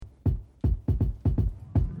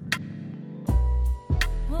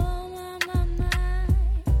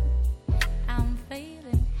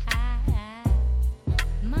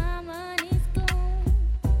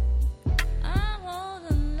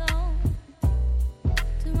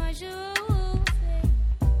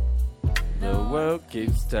world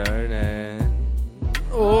keeps turning.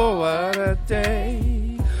 Oh, what a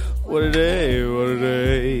day. What a day, what a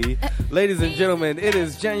day. Ladies and gentlemen, it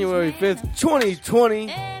is January 5th, 2020.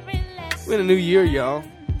 We're in a new year, y'all.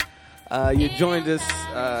 You joined us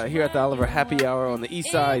here at the Oliver Happy Hour on the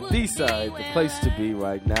east side, the side, the place to be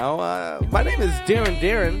right now. My name is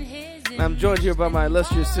Darren, and I'm joined here by my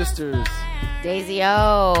illustrious sisters. Daisy O,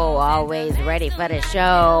 always ready for the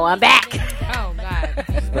show. I'm back. Oh, God.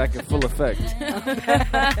 She's back in full effect.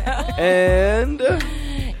 And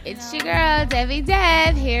It's your girl, Debbie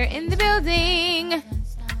Deb, here in the building.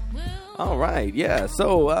 all right, yeah.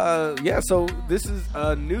 So this is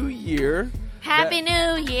a new year. Happy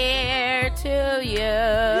New Year to you.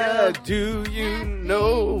 Yeah, do you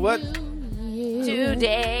know what?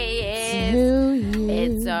 Today is,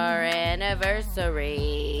 it's our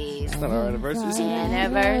anniversary. It's not our anniversary.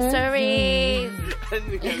 Anniversary.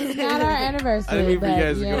 It's not our anniversary. I didn't mean for you but,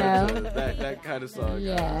 guys to you go know, into that kind of song.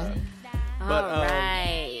 Yeah. But, All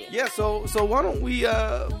right. Yeah, so why don't we,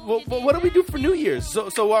 what do we do for New Year's? So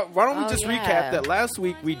why don't we just recap that last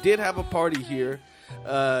week we did have a party here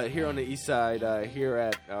on the east side, here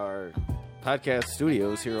at our podcast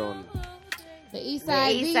studios here on The east The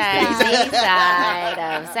side, east side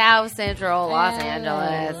of South Central Los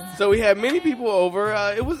Angeles. So we had many people over.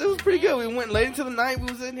 It was pretty good. We went late into the night. We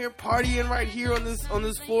was in here partying right here on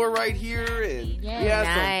this floor right here, and we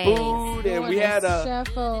had some food, and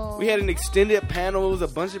we had an extended panel. It was a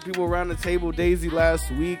bunch of people around the table. Daisy last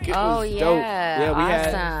week. It was dope. Yeah, we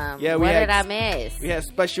awesome. had. What did I miss? We had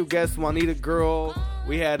special guest Juanita Girl.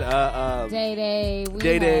 We had Day.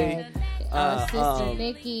 Day. Our sister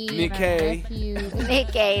Nikki. Nick and our nephew. Nick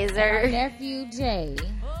Gazer. Our nephew Jay.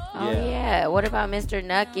 Oh, yeah. What about Mr.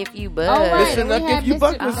 Nuck If You Bug? Oh, right. Mr. Nuck If You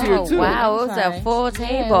Buck was here, too. Wow, it was a full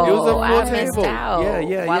table. It was a full I missed table. out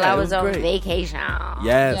Yeah, while I it was on great. vacation.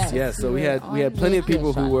 Yes. So we had on plenty of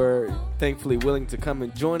people who vacation. were thankfully willing to come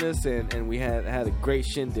and join us, and we had a great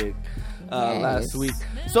shindig last week.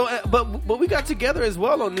 So, but we got together as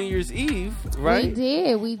well on New Year's Eve, right? We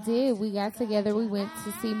did. We got together. We went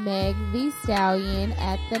to see Meg the Stallion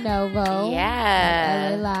at the Novo.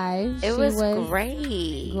 Yeah. At LA Live. It She was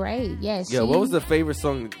great. Great. Yeah. Yeah. What was the favorite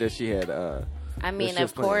song that she had? I mean, she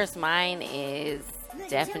was of course, mine is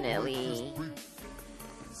definitely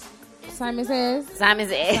Simon Says? Simon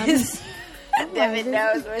Says. Devin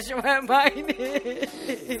knows which one mine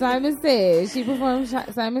is. Simon Says. She performed.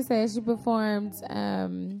 Simon Says she performed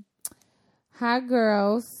Hot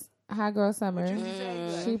Girl Summer.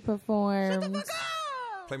 She performed.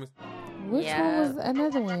 Which one was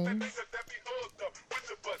another one?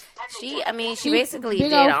 She basically Big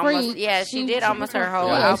did Ol' almost. Freak. Yeah, she did almost her whole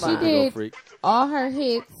Yeah, album. she did all her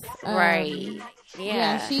hits. Right.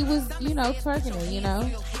 Yeah. She was, twerking it, You know,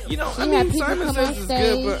 She I had mean, people Simon come Says on is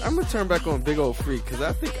stage. good, but I'm gonna turn back on Big Ol' Freak because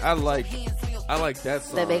I think I like that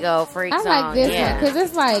song. The Big Old Freak I song. like this yeah. one because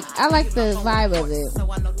it's like I like the vibe of it.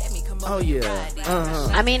 Oh yeah.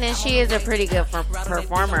 I mean, and she is a pretty good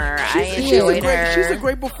performer. I She's enjoyed her. a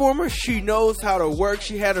great performer. She knows how to work.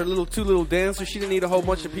 She had her two little dancers. She didn't need a whole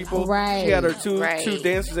bunch of people. Right. She had her two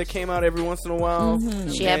dancers that came out every once in a while.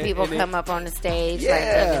 She had people come up on the stage, like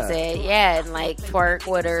Yeah. Devin said, and like twerk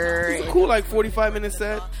with her. It was a cool 45-minute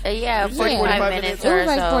set. 45 minutes It or was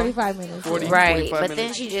like so. 45 minutes. 40. Right, 45 but then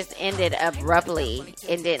minutes. she just ended abruptly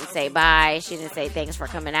and didn't say bye. She didn't say thanks for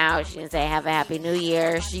coming out. She didn't say have a happy new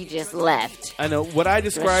year. She just left. I know. What I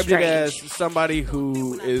described it as strange. somebody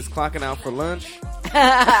who is clocking out for lunch.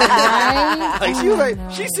 Right? Like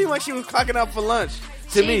she seemed like she was clocking out for lunch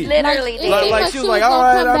to She me. literally it did. seemed Like, she was like, gonna all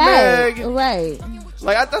right, come I'm back. Meg. Right.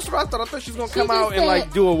 Like that's what I thought. I thought she was gonna come just out and like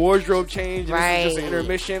said- do a wardrobe change. And this is just an Right.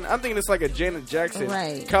 intermission. I'm thinking it's like a Janet Jackson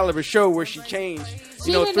Right. caliber show where she changed,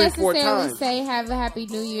 She didn't 3-4 necessarily times. say have a happy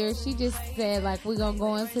new year. She just said like we're gonna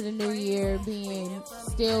go into the new year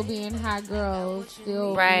still being hot girls,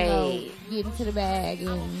 still Right. getting to the bag and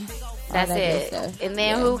all That's that good it. stuff. And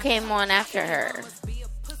then who came on after her?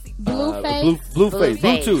 Blueface. Blueface,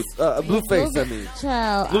 Blueface. Bluetooth, Blueface. I mean,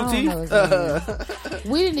 Child, blue I don't know his teeth.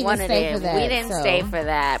 name. We didn't One even of stay them. for that. We didn't so. stay for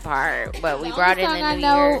that part, but we The brought only in song the I new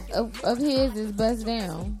know year. of his is Bust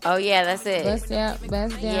Down. Oh yeah, that's it. Bust Down,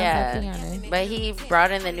 Yeah, Tatiana. but he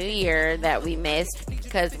brought in the new year that we missed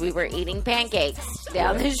because we were eating pancakes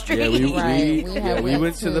down the street. Yeah, we Right.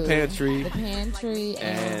 went to the pantry The pantry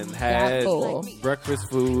and got had full. breakfast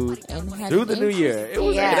food And had through the new year. It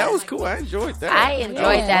was Yeah. that was cool. I enjoyed that. I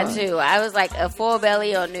enjoyed Yeah. that too. I was like a full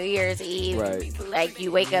belly on New Year's Eve. Right. Like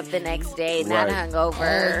you wake up the next day not Right.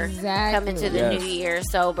 hungover, Exactly. coming to the Yes. new year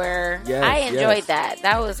sober. Yes, I enjoyed yes. that.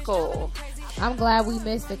 That was cool. I'm glad we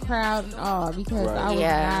missed the crowd and all because Right. I was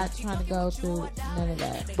Yeah. not trying to go through none of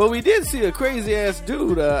that. But we did see a crazy ass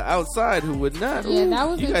dude outside who would not. Yeah, that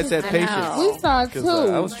was you guys had interesting. patience. know. We saw 'Cause,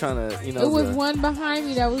 two. I was trying to, It was one behind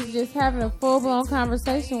me that was just having a full blown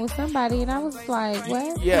conversation with somebody, and I was like,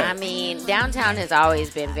 "What?" Yeah. I mean, downtown has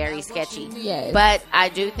always been very sketchy. Yes. But I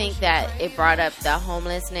do think that it brought up the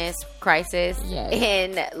homelessness crisis Yes.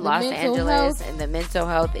 in Los mental Angeles health and the mental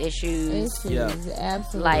health issues. Issues, Yeah.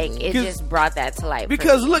 absolutely. Like, it 'Cause- just brought that to light. for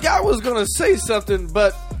Because me. look, I was gonna say something,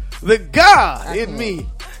 but the God in me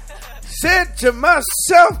said to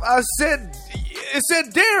myself, it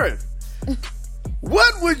said, Darren,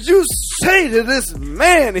 what would you say to this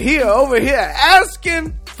man over here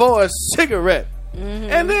asking for a cigarette?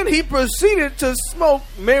 And then he proceeded to smoke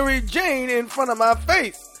Mary Jane in front of my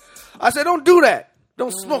face. I said, don't do that.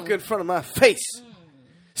 Don't smoke in front of my face.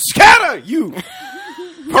 Scatter you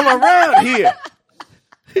from around here.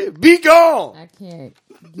 Be gone. I can't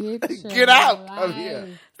Get out of here.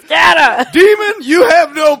 Scatter! Demon, you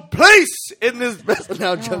have no place in this mess.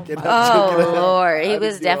 No, I'm joking. I'm Oh, joking. Lord. I He didn't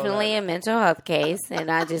was do all definitely a mental health case, and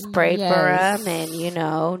I just prayed Yes. for him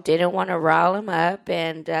and, didn't want to rile him up,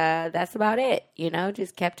 and that's about it.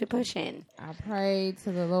 Just kept it pushing. I prayed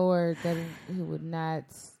to the Lord that He would not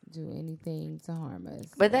do anything to harm us.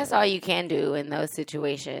 But that's all you can do in those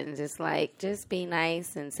situations. It's like, just be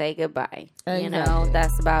nice and say goodbye. Exactly.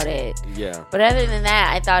 That's about it. Yeah. But other than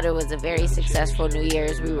that, I thought it was a very successful New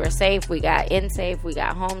Year's. We were safe. We got in safe. We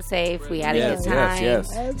got home safe. We had a Yes, good time.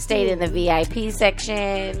 yes. Stayed in the VIP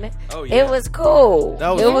section. Oh, yeah. It was cool. That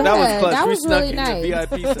was It was clutch. that We was snuck really in nice.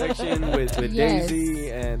 the VIP section with Yes. Daisy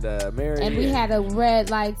and Mary. And we had a red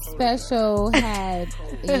light special, had,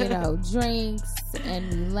 drinks,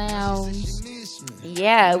 and we lounged.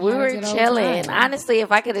 Yeah, we were Get over chilling. that. Honestly,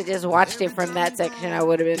 if I could have just watched it from that section, I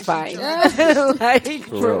would have been fine. Like,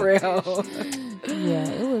 for real. Yeah,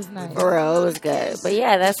 it was nice. For real, it was good. But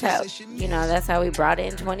yeah, that's how we brought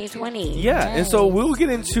it in 2020. Yeah, and so we'll get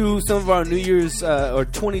into some of our New Year's or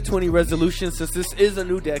 2020 resolutions since this is a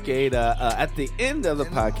new decade at the end of the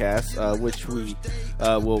podcast, which we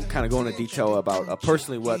will kind of go into detail about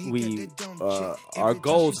personally what we our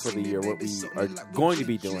goals for the year, what we are going to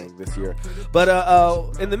be doing this year. But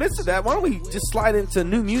in the midst of that, why don't we just slide into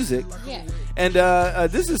new music? Yeah. And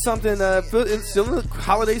this is something it's still in the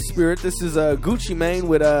holiday spirit. This is Gucci Mane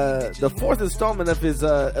with the fourth installment of his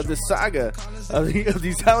of this saga of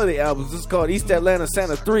these holiday albums. This is called East Atlanta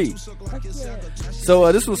Santa 3.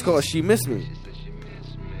 So this was called She Missed Me.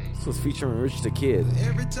 This was featuring Rich the Kid.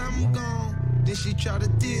 Every time I'm gone, then she try to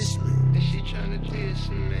diss me.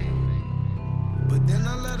 But then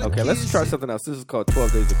I let her Okay, let's kiss try it. something else. This is called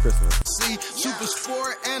 12 Days of Christmas. See, super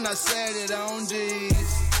sport, and I said it on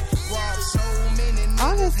D's. Robbed so many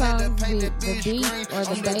All the niggas, had to songs, paint the that bitch beat green or the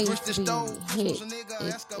on that bass Bristol be stove. hit. So nigga,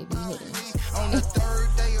 It ask be about hitting. me. On the third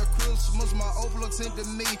day of Christmas, my overlook sent to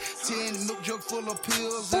me 10 milk jug full of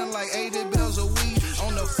pills and like 80 bells a week.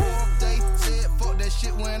 On the fourth day, said fuck that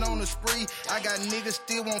shit, went on a spree. I got niggas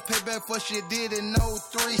still won't pay back for shit did in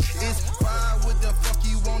 03. It's fire with the fuck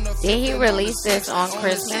you want to. Did he release this on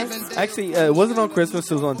Christmas? Actually, it wasn't on Christmas.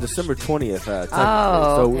 It was on December 20th.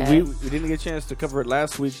 Oh, so okay. we didn't get a chance to cover it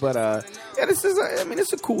last week. But yeah, this is.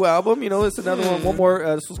 It's a cool album. It's another one. One more.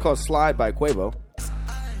 This was called Slide by Quavo.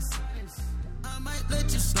 I might let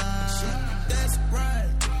you slide. That's right.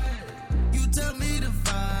 You tell me to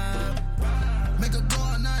vibe. Make her go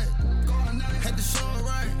all night. Had to show her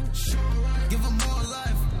right. Give her more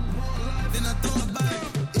life. Then I throw her back.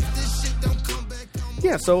 If this shit don't come back,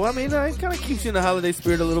 Yeah, so it kind of keeps you in the holiday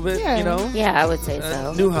spirit a little bit. Yeah. Yeah, I would say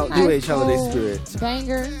so. New age High holiday school spirit.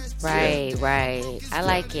 Banger. Right. I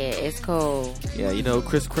like it. It's cool. Yeah,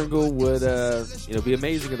 Chris Kringle would be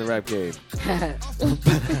amazing in the rap game. Yeah,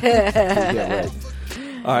 right.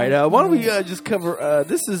 All right, why don't we just cover?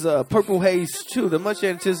 This is Purple Haze 2, the much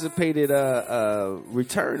anticipated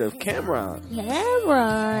return of Cameron.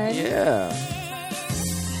 Cameron. Yeah.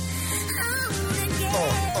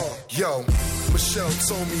 Yo, Michelle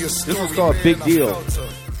told me a story. was called man, Big I Deal. felt her.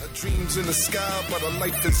 Her dreams in the sky, but her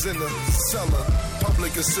life is in the cellar.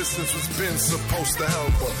 Public assistance was been supposed to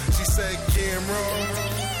help her. She said, Cameron.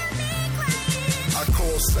 I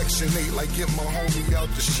called Section 8 like get my homie out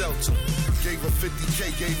the shelter. Gave her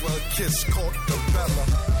 50K, gave her a kiss, caught the Bella.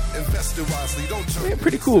 Invested wisely, don't turn. Yeah,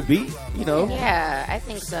 pretty cool beat, Yeah, I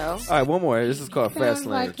think so. All right, one more. This is called Sounds Fast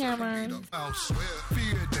like Lane. Cameron.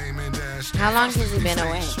 How long has he been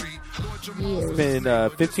away? Years. It's been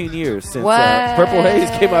 15 years since What? Purple Haze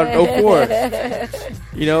came out in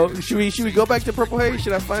 04. Should we go back to Purple Haze?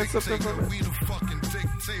 Should I find something from it?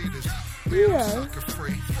 Yeah.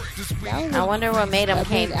 I wonder what made him A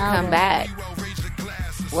big come album. back.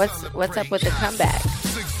 What's up with the comeback?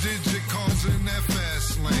 6-digit cars in that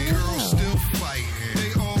fast lane. Girls still fighting.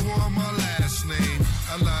 They all want my last name.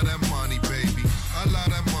 I love that money, baby. I love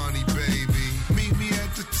that money, baby. Meet me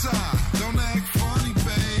at the top. Don't act funny,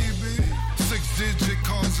 baby. 6-digit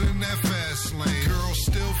cars in that fast lane. Girls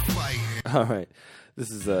still fighting. All right.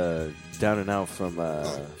 This is Down and Out from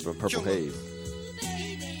Purple Haze.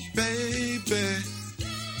 Baby.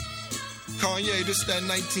 Kanye, this that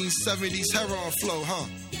 1970s heroin flow, huh?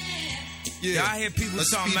 Yeah. Y'all hear people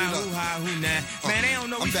talking about who high, who not. Man, they don't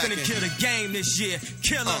know we finna kill the game this year.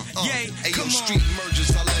 Killer, yay, come on. Street mergers,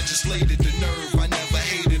 I legislated the nerve. I never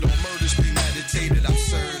hated on murders premeditated.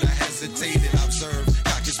 Absurd, I hesitated, observed.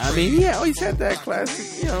 I mean, he always had that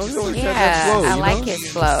classic, he always had that Yeah, flow. I you like know?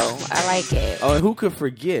 his flow. I like it. Oh, and who could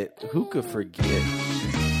forget?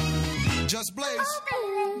 Just blaze.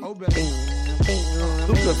 Oh,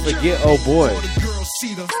 Who could forget? Oh boy. All the girls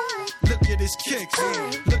see the. Look at his kicks.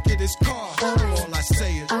 Look at his car. All I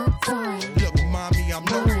say is, look, mommy, I'm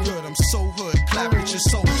no good. I'm so hood. Clap at your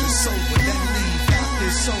soldiers sober. Then leave after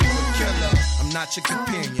it's over. Killer. I'm not your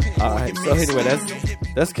companion. All right. So anyway,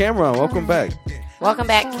 that's Cameron. Welcome back. Welcome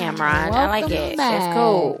back, Cameron. I like Welcome it. back. It's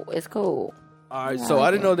cool. It's cool. All right. So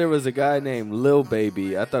I didn't know there was a guy named Lil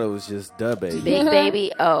Baby. I thought it was just Da Baby. Big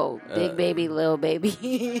baby. Oh, big baby, little baby.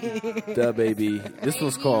 Da Baby. This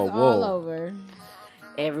one's called All Whoa. over.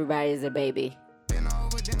 Everybody's a baby.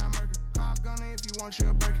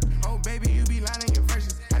 Oh, baby, you be lying in your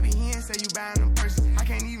verses. I be hearing say you buying them purses. I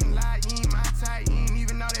can't even lie, you ain't my type. You ain't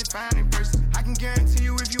even know that's fine in person. I can guarantee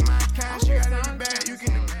you if you my kind, she got every bag you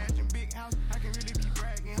can imagine. Big house, I can really be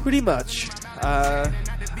bragging. Pretty much. I'm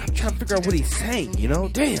trying to figure out what he's saying, you know?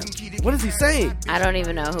 Damn. What is he saying? I don't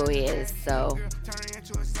even know who he is, so.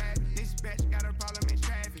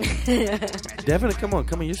 Devin, come on.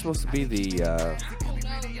 You're supposed to be the... I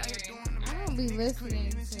don't be listening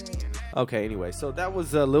to. Okay, anyway. So that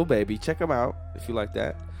was Lil Baby. Check him out if you like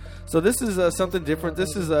that. So this is something different.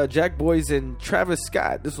 This is Jack Boys and Travis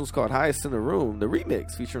Scott. This one's called Highest in the Room. The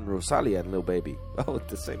remix featuring Rosalia and Lil Baby. Oh,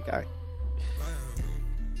 it's the same guy.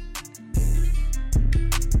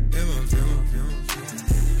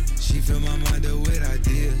 She fill my mind up with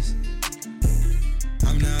ideas.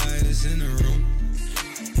 I'm the highest in the room.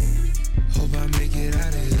 Hope I make it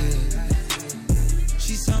out of here.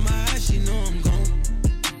 She saw my eyes, she know I'm gone.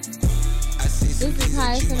 I see some This is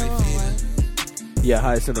Highest in the Room, right? Yeah,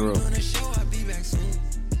 Highest in the Room. on the show, I'll be back soon.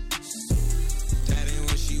 That ain't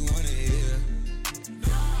what she wanna hear.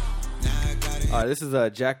 Now I got it. All right, this is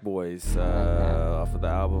Jack Boys off of the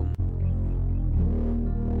album.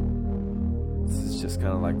 This is just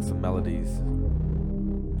kind of like some melodies.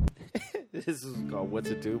 This is called What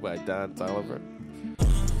to Do by Don Toliver.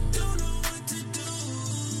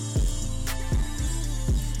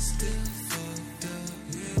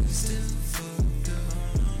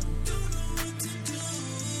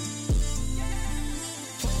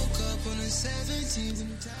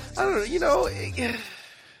 I don't know,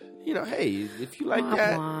 hey, if you like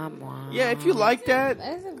that, yeah, if you like that,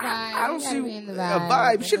 That's a vibe. I don't You gotta see be in the a vibe.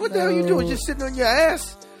 vibe. Shit, what the hell you doing? Just sitting on your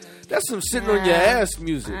ass? That's some sitting on your ass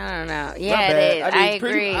music. I don't know. Not Yeah, bad. it is. I mean,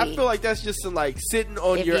 agree. I feel like that's just some like sitting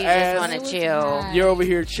on if your you ass. just want to chill. You're over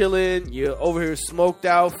here chilling. You're over here smoked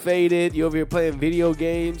out, faded. You're over here playing video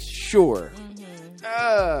games. Sure.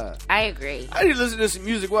 I agree. I need to listen to some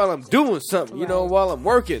music while I'm doing something. You know, while I'm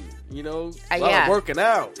working. You know, while yeah. I'm working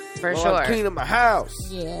out. For while sure. I'm cleaning my house.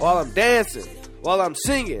 Yeah. While I'm dancing. While I'm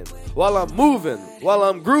singing. While I'm moving. While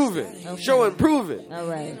I'm grooving. Okay. Show and proving. All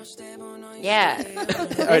right. Yeah. All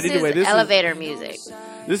This right, anyway, is this elevator music.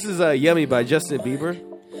 This is Yummy by Justin Bieber.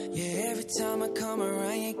 Yeah, every time I come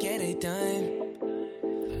around, you get it done.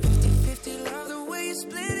 50-50, love the way you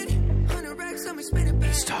split it. 100 racks, I'ma spin it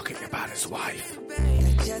back. He's talking about his wife.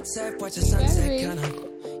 Jet set, watch the sunset, Better be. kinda.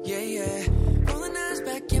 Yeah. Rolling eyes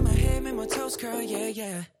back in my head, make my toes curl,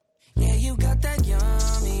 yeah. Yeah, you got that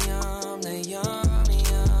yummy, that yummy,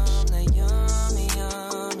 that yummy,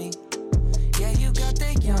 yummy. Yeah, you got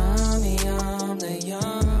that yummy, that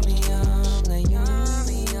yummy, that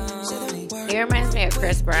yummy, yummy. He reminds me of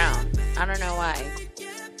Chris Brown. I don't know why.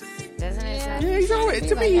 Doesn't it sound Yeah, he's always,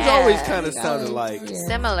 to me, he's Yeah. always kind of sounded like. Yeah.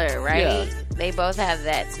 similar, right? Yeah. They both have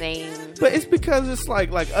that same. But it's because it's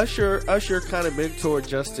like Usher kind of mentored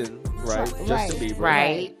Justin, right? Justin Bieber.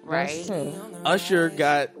 Right. That's true. Usher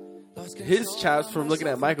got his chops from looking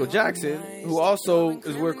at Michael Jackson, who also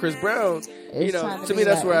is where Chris Brown. Is trying To to me, be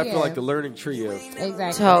that's that, where I feel yeah. like the learning tree of.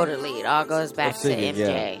 Exactly. Totally. It all goes back Of singing, to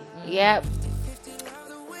MJ. Yep.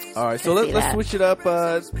 All right, so I see let's that. switch it up.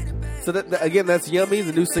 So that again, that's Yummy,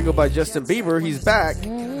 the new single by Justin Bieber. He's back.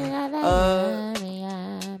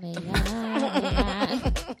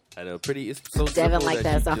 I know, pretty. It's so Devin simple like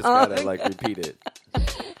that you that just song. gotta like repeat it.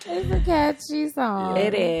 It's a catchy song.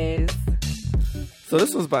 It is. So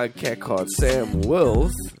this was by a cat called Sam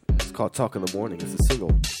Wills. It's called "Talk in the Morning." It's a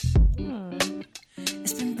single.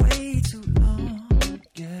 It's been way too long,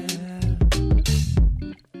 girl.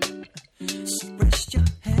 So rest your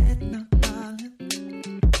head now,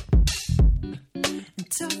 darling,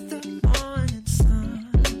 until the morning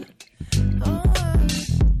sun. Oh,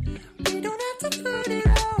 we don't have to put it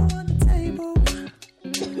all on the table.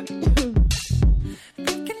 We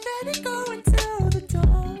can let it go until the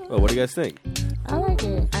dawn. Oh, what do you guys think? I like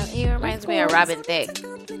it. He reminds me of Robin Thicke.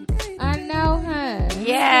 I know her.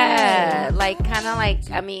 Yeah, like kind of like,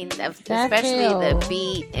 I mean, especially feel. the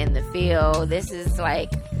beat and the feel. This is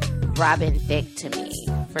like Robin Thicke to me,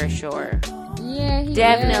 for sure. Yeah, he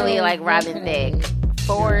Definitely is. like Robin Definitely. Thicke,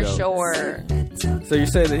 for There you go. sure. So you're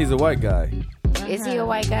saying that he's a white guy? Is he a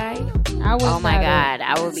white guy? I would Oh my not God,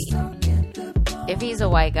 I would be. If he's a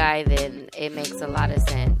white guy, then it makes a lot of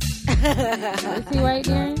sense. Is he white,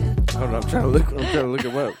 Darren? I don't know. I'm trying to look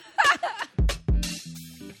him up.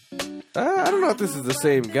 I don't know if this is the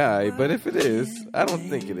same guy, but if it is, I don't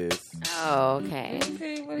think it is. Oh, okay. Let's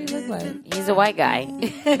see what he looks like. He's a white guy.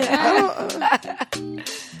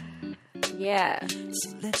 Yeah. So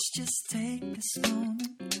let's just take this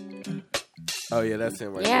moment. Oh yeah, that's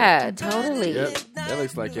him right Yeah, totally. there. Yep, that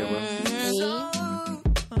looks like him.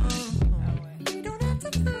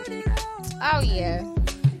 Oh, yeah.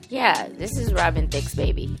 Yeah, this is Robin Thicke's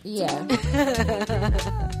baby. Yeah.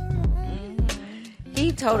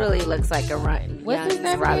 He totally looks like a run. What's his young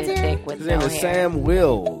name Robin again? Thicke with His no name is hair. Sam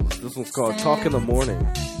Wills. This one's called "Talk in the Morning."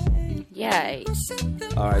 Yeah,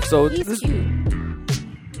 All right, so he's this cute.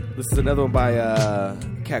 is another one by a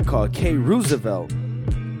cat called K. Roosevelt.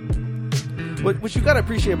 What you gotta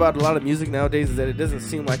appreciate about a lot of music nowadays is that it doesn't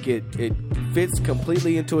seem like it fits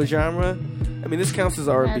completely into a genre. I mean, this counts as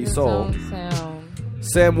R&B Has its soul. own sound.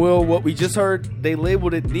 Sam Will, what we just heard, they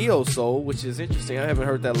labeled it neo soul, which is interesting. I haven't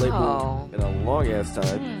heard that label Oh. in a long ass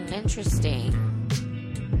time. Interesting.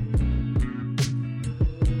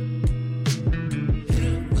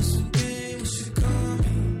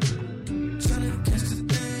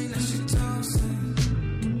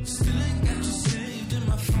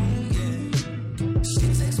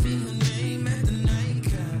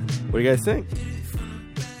 What do you guys think?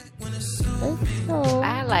 It's so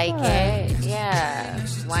I like good. it. Yeah.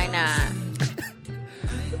 Why not?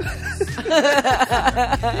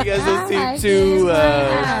 You guys don't seem like too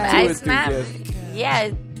it. It's not. enthusiastic.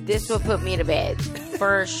 Yeah, this would put me to bed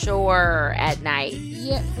for sure at night.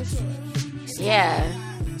 Yeah, for sure. Yeah.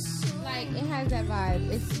 Like, it has that vibe.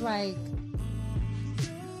 It's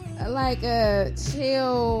like a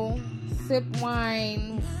chill, sip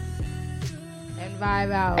wine, and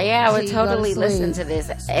vibe out. Yeah, I would till you go totally listen sleep. to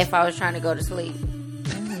this if I was trying to go to sleep.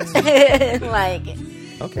 Like,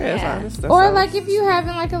 Okay, Yeah. that's honest. Or like if you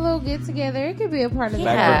having like a little get together, it could be a part of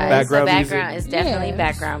yeah, that. Background it's a music. background. It's definitely Yeah.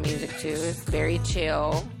 background music too. It's very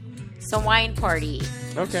chill. It's a wine party.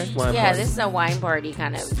 Okay, wine Yeah, party. this is a wine party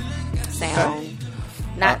kind of sound.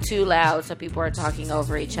 Not too loud, so people are talking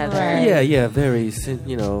over each other. Right. Yeah, very,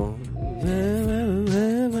 you know. Whoa,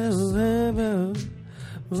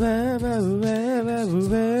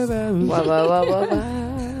 whoa, whoa, whoa, whoa.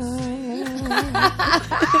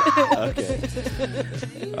 Okay.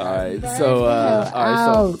 All right.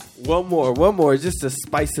 So one more, just to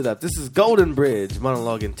spice it up. This is Golden Bridge,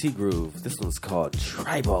 Monologue and T Groove. This one's called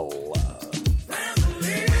Tribal.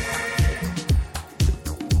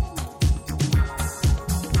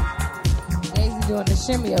 He's doing the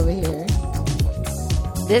shimmy over here.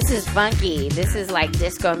 This is funky. This is like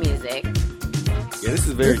disco music. Yeah, this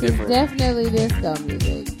is very This is different. definitely disco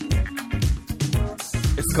music.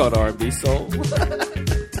 It's called R&B soul.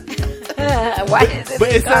 Why is it?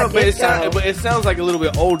 But called disco? but it sounds like a little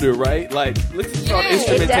bit older, right? Like, listen to all the It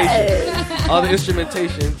instrumentation. does. All the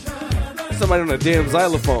instrumentation. Somebody on a damn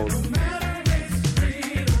xylophone.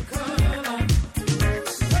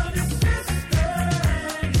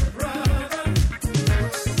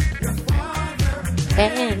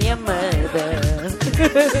 And your mother.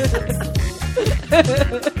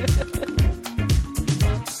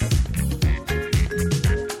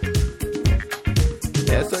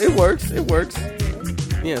 Yeah, so it works. It works.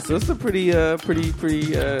 Yeah, so it's a pretty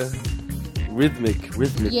rhythmic.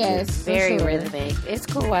 Yes, for Very sure. rhythmic. It's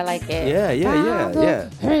cool. I like it. Yeah.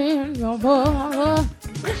 And your mother.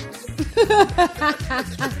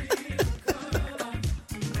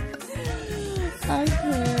 I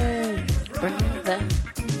can't. Brother,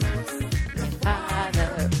 your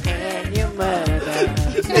father, and your mother.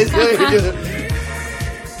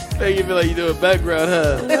 Make you feel like you doing background,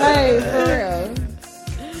 huh? Right, for real.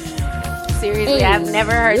 Seriously, Hey, I've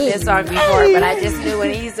never heard this song before, but I just knew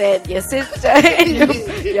when he said your sister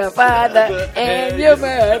and your father and your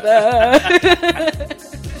mother.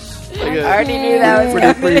 I already knew that was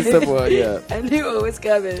coming. Pretty simple, yeah. I knew it was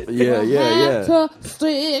coming. Yeah. Have to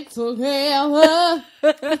stick together.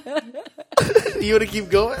 You want to keep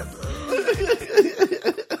going?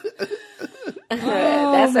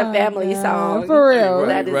 That's a family song. For real.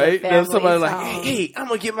 That is a Right? family Somebody song. like, hey, I'm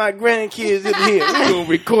going to get my grandkids in here. We're going to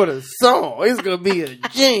record a song. It's going to be a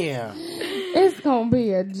jam. It's going to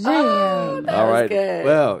be a jam. All right. good.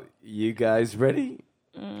 Well, you guys ready?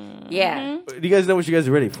 Yeah. Do you guys know what you guys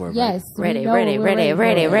are ready for? right? Yes. we Ready, know ready, we're ready, for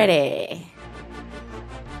ready, it. ready.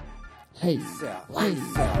 Hey.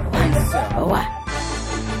 Oh, what?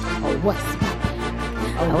 Oh, what's poppin'?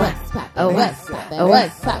 Oh, what? Oh, what's poppin'? Oh,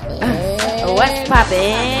 What's poppin'? Oh, what's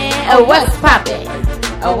poppin'? Oh, what's poppin'?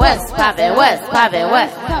 Oh, what's poppin'? What's poppin'? What?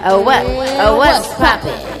 Oh, what? Oh, what's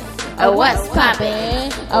poppin'? Oh, what's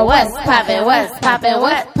poppin'? Oh, what's poppin'? What's poppin'?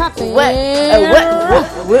 What? What? Oh,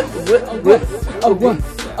 what? What? Oh, what?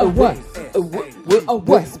 Oh, what? Oh,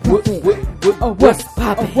 what's poppin'? Oh, what's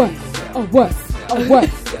poppin'? Oh, what? Oh, what?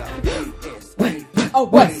 Oh,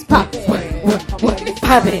 what's poppin'?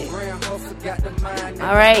 Poppin'.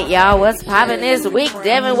 All right, y'all. What's poppin' this week,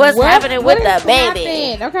 Devin? What's happening with the baby?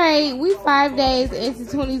 Happening? Okay, we 5 days into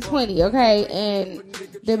 2020. Okay, and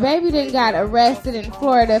the baby done got arrested in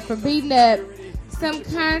Florida for beating up some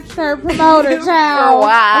concert promoter child.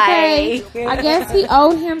 Why? Okay, I guess he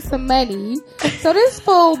owed him some money. So this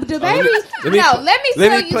fool, the baby. Let me tell Let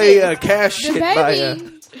me you play this. cash The shit by baby.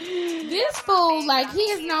 This fool, like, he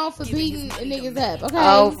is known for beating niggas up. Okay.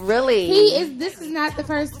 Oh, really? This is not the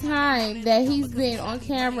first time that he's been on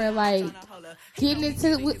camera, like, getting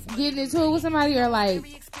into it with somebody, or like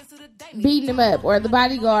beating him up, or the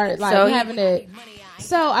bodyguard like having a.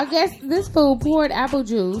 So I guess this fool poured apple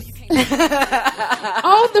juice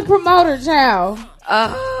on the promoter child.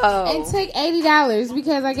 And took $80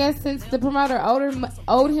 because I guess since the promoter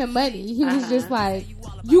owed him money, he was just like,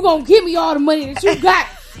 "You gonna give me all the money that you got,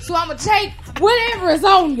 so I'm gonna take whatever is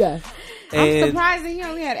on you." I'm surprised that he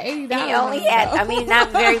only had $80. He only had, I mean,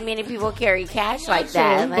 not very many people carry cash like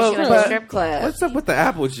that unless you're in a strip club. What's up with the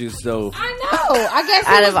apple juice, though? I know. I guess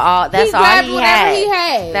out of all, that's all he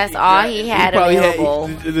had. That's all he had available.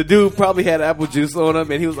 The dude probably had apple juice on him,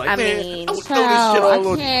 and he was like, I "Man, mean, I'm gonna throw this shit all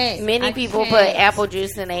on you." Many people put apple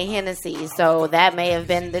juice in a Hennessy, so that may have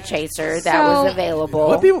been the chaser that was available.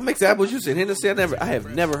 What people mix apple juice in Hennessy? I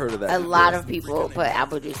have never heard of that. A lot of people put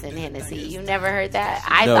apple juice in Hennessy. You never heard that?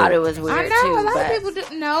 I No. thought it was weird I know too. a lot but of people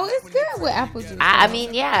do. No, it's good with apple juice. I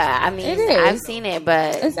mean, yeah. I mean, It is. I've seen it,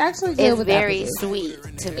 but It's actually good it's with very apple juice.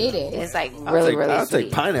 sweet to me. It is. It's like I'll really, really I'll sweet.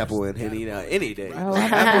 take pineapple in Henny now any day. Oh,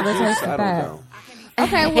 I've Apple never juice, tasted I don't that. know.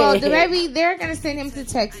 Okay, well, the baby, they're going to send him to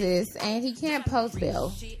Texas, and he can't post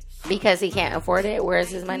bail. Because he can't afford it? Where's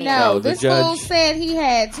his money? No, the this judge- fool said he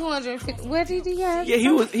had 250. What did he have? Yeah, he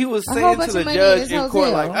was A whole saying bunch to the of money judge in his in court,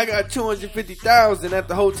 hotel. like, I got $250,000 at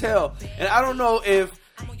the hotel, and I don't know if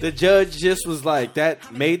the judge just was like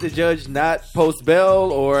that made the judge not post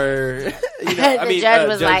bail, or you know, The judge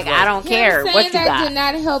was like, I don't care Him what saying you that got. did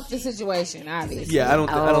not help the situation, obviously. Yeah, I don't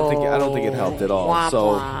think it helped at all. Womp So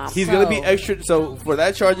womp. he's gonna be extra. So for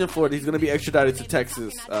that charge in Florida, he's gonna be extradited to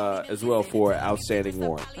Texas as well for outstanding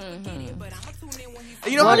warrant.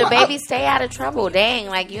 You know, Well, the I- baby stay out of trouble. Dang,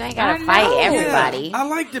 like you ain't gotta I fight know. everybody. Yeah, I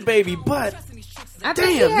like the baby, but I think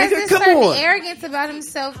damn, he has nigga, this come certain on. arrogance about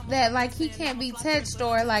himself that like he can't be touched,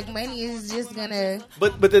 or like money is just gonna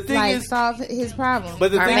but the thing like is, solve his problem.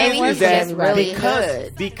 but the Or thing maybe is he's that just really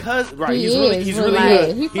because right, He he's is really really hood.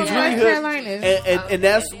 good. He's from really North hood. Carolina. And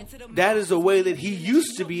that is a way that he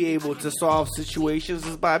used to be able to solve situations,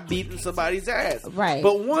 is by beating somebody's ass. Right.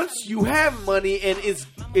 But once you have money and it's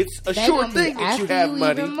a They sure gonna be thing that you after have you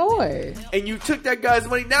money, even more. and you took that guy's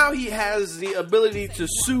money, now he has the ability to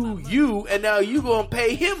sue you, and now you gonna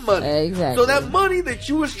pay him money. Exactly. So that money that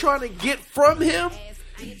you was trying to get from him,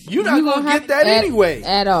 you're not You gonna have get that anyway.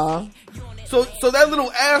 at all. So that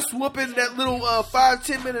little ass whooping, that little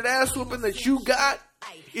 5-10 minute ass whooping that you got,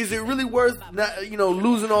 is it really worth not,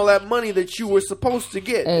 losing all that money that you were supposed to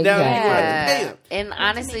get? Now you have to pay him. And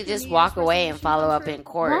honestly, just walk away and follow up in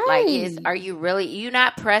court. Right. Like, are you really? You're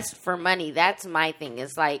not pressed for money. That's my thing.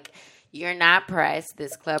 It's like you're not pressed.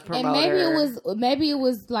 This club promoter. And maybe it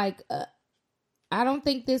was like I don't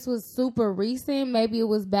think this was super recent. Maybe it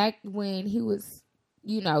was back when he was,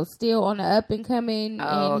 still on the up and coming,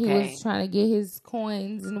 and he was trying to get his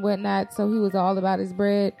coins and whatnot. So he was all about his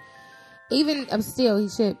bread. Even still,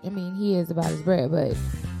 he is about his bread. But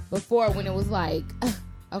before, when it was like,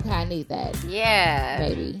 Okay, I need that. Yeah.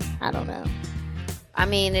 Maybe. I don't know. I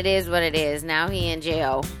mean, it is what it is. Now he in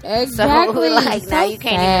jail. Exactly. So, like, now you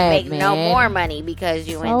can't even make no man. more money because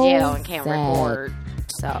you in So jail and can't sad. record.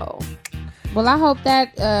 So, Well, I hope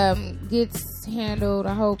that gets handled.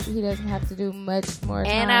 I hope he doesn't have to do much more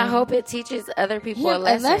time. and I hope it teaches other people a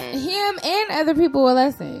lesson. Him and other people a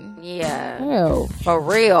lesson. Yeah. Hell. For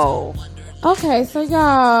real. Okay, so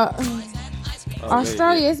y'all, Oh,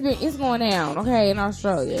 Australia, it's going down. Okay, in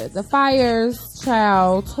Australia, the fires,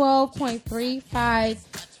 child, 12.35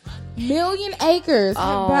 million acres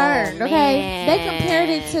have Oh, burned. Okay, man. they compared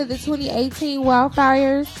it to the 2018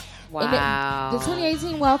 wildfires. And Wow. the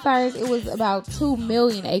 2018 wildfires, it was about 2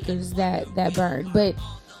 million acres that burned. But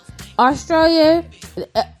Australia,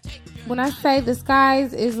 when I say the sky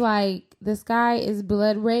is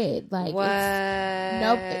blood red. Like, What?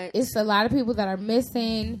 It's a lot of people that are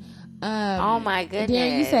missing. Oh my goodness.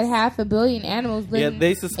 Darren, you said 500 million animals Yeah, living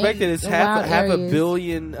they suspected it's in half wild a areas.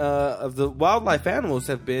 billion of the wildlife animals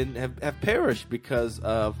have perished because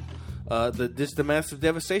of the massive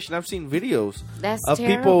devastation. I've seen videos That's of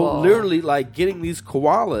terrible. people literally like getting these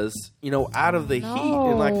koalas, out of the heat,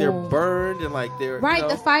 and like they're No. burned and like they're Right,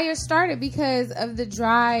 the fire started because of the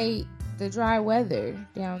dry weather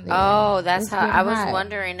down there. Oh, that's It's how been I was hot.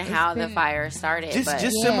 wondering It's how the been- fire started. just but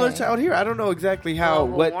similar to out here. I don't know exactly how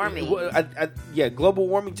Global warming. global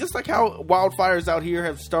warming, just like how wildfires out here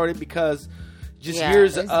have started because just Yeah,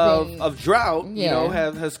 years it's of been- drought, Yeah.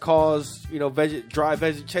 has caused dry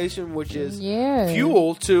vegetation, which is Yeah.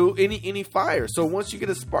 fuel to any fire. So once you get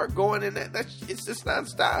a spark going, and it's just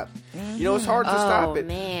nonstop. It's hard to stop it.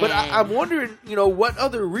 man. But I'm wondering, what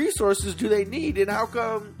other resources do they need, and how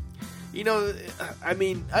come? I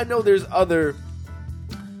mean, I know there's other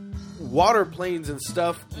water planes and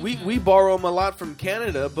stuff. We borrow them a lot from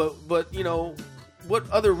Canada, but what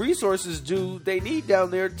other resources do they need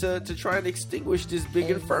down there to try and extinguish this big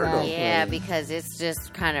inferno? Exactly. yeah, because it's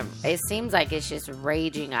just it seems like it's just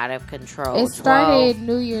raging out of control. It started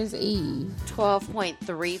New Year's Eve.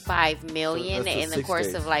 12.35 million That's in the 6 course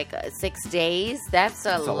days. of like 6 days. That's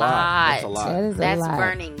a lot. That's a lot. That is a That's lot.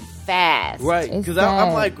 burning fast. Right, It's because I'm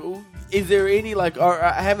sad. like, is there any or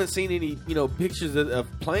I haven't seen any pictures of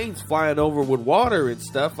planes flying over with water and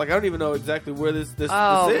stuff. Like I don't even know exactly where this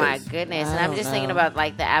Oh is. my goodness. And I I'm don't just thinking know. about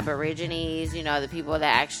like the Aborigines, the people that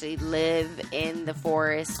actually live in the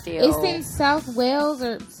forest still. It's in South Wales.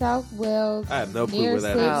 I have no clue near where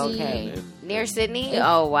that Sydney. is. Oh, okay. Near Sydney? It's-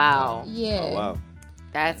 Oh wow. Yeah. Oh wow.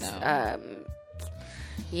 That's No.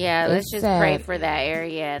 yeah, It's let's just sad. pray for that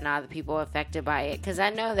area and all the people affected by it, because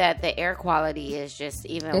I know that the air quality is just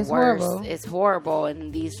even It's worse. horrible. It's horrible,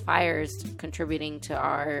 and these fires contributing to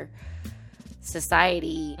our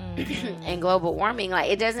society Mm-hmm. and global warming, like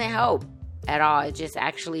it doesn't help at all. It just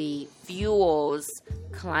actually fuels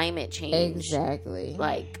climate change. Exactly.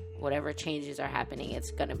 Like whatever changes are happening,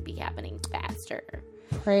 it's gonna be happening faster.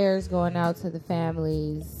 Prayers going out to the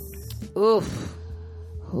families Oof.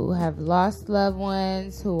 who have lost loved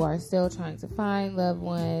ones, who are still trying to find loved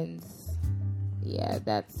ones. Yeah,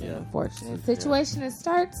 that's an unfortunate situation. It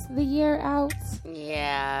starts the year out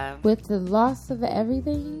Yeah, with the loss of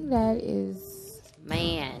everything. That is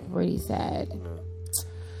man. pretty sad.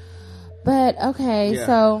 But okay, Yeah.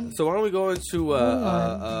 so why don't we go into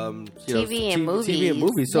TV and TV and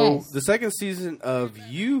movies. So Yes. the second season of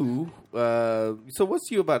You. So what's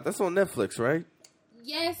You about? That's on Netflix, right?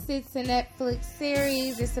 yes, it's a Netflix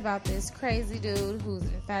series. It's about this crazy dude who's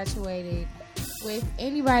infatuated with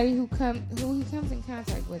anybody who he comes in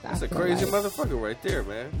contact with. That's I a feel crazy like. motherfucker right there,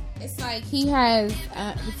 man. It's like he has,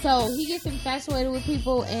 so he gets infatuated with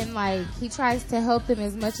people and like he tries to help them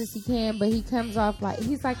as much as he can, but he comes off like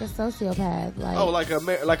he's like a sociopath. Like, Oh, like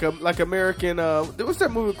American. What's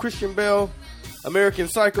that movie with Christian Bale? American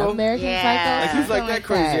Psycho. American Yeah. Psycho. Like, he's like something that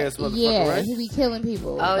crazy ass motherfucker, Yeah, right? he be killing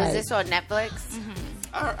people. Oh, Like, is this on Netflix?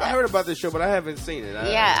 I heard about this show, but I haven't seen it.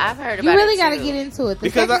 Yeah, I've heard about You really it. got to too. get into it. The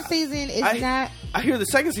Because second season is not. I hear the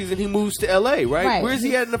second season he moves to L.A. Right? Right. Where's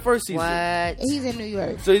he at in the first season? What? He's in New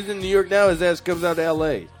York. So he's in New York now. His ass comes out to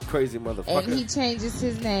L.A. Crazy motherfucker. And he changes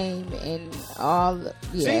his name and all.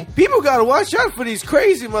 Yeah. See, people gotta watch out for these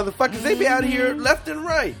crazy motherfuckers. They be out here left and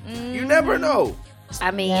right. You never know.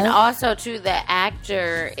 I mean, Yeah. also too, the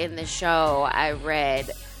actor in the show I read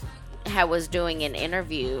was doing an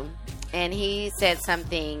interview, and he said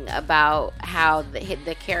something about how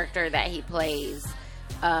the character that he plays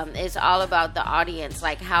is all about the audience.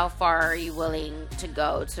 Like, how far are you willing to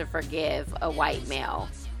go to forgive a white male?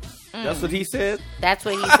 That's what he said. That's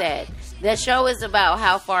what he said. The show is about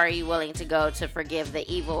how far are you willing to go to forgive the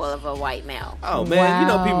evil of a white male. Oh man, you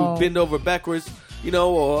know Wow. people bend over backwards. You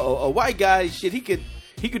know, or a white guy, shit,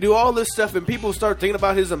 he he could do all this stuff, and people start thinking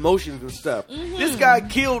about his emotions and stuff. This guy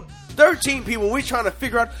killed 13 people. We're trying to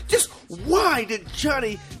figure out just why did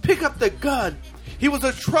Johnny pick up the gun? He was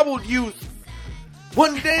a troubled youth.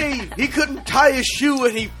 One day, he couldn't tie his shoe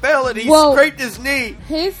and he fell and he scraped his knee.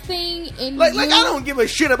 His thing in like I don't give a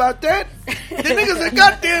shit about that. The nigga's a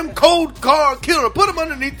goddamn cold car killer. Put him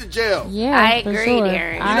underneath the jail. Yeah, I agree, sure.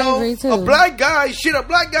 Darren. I agree too. A black guy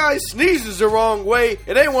sneezes the wrong way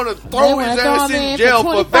and they want to throw his ass in jail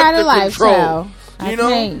for vector control. You know?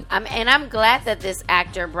 And I'm glad that this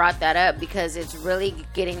actor brought that up because it's really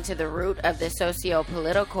getting to the root of the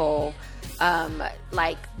socio-political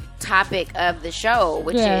topic of the show,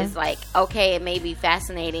 which is like, okay, it may be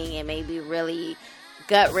fascinating, it may be really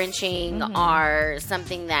gut-wrenching or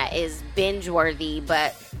something that is binge-worthy,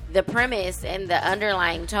 but the premise and the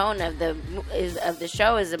underlying tone of the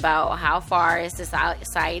show is about how far is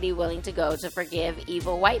society willing to go to forgive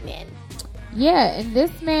evil white men. Yeah, and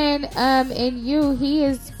this man, he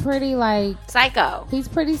is pretty psycho. He's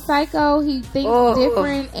pretty psycho. He thinks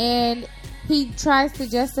different, and he tries to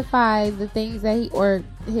justify the things that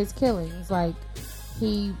his killings. Like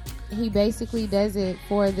he basically does it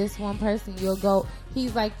for this one person. You'll go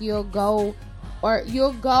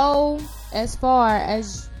as far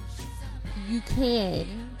as you can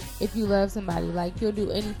if you love somebody. Like you'll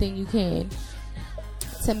do anything you can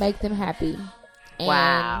to make them happy.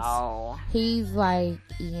 Wow. And he's like,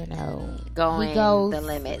 going he goes the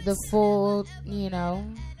limits. The full, full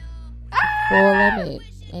limit.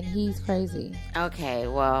 And he's crazy. Okay,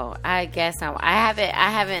 well, I guess I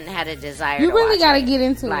haven't had a desire. You to really watch gotta it. get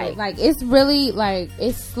into it. Like it's really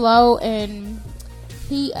it's slow, and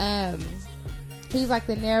he's like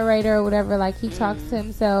the narrator or whatever. Like he talks to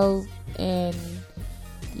himself, and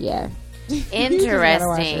yeah.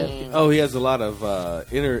 Interesting. Oh, he has a lot of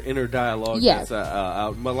inner dialogue. Yes. That's,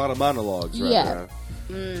 a lot of monologues. Yeah.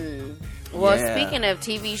 Well, speaking of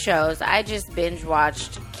TV shows, I just binge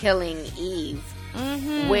watched Killing Eve.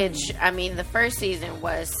 Which, I mean, the first season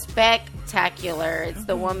was spectacular. It's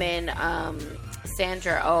the woman,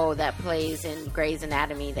 Sandra Oh, that plays in Grey's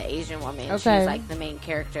Anatomy, the Asian woman. Okay. She's like the main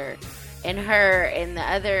character. And her and the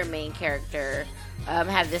other main character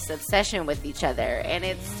have this obsession with each other. And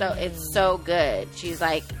it's so good. She's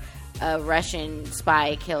like a Russian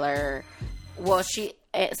spy killer. Well,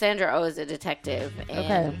 Sandra Oh is a detective.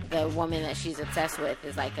 And the woman that she's obsessed with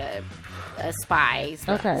is like a spy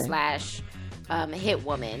slash hit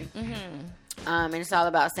woman. And it's all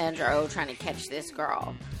about Sandra Oh trying to catch this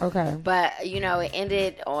girl. Okay. But, it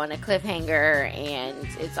ended on a cliffhanger, and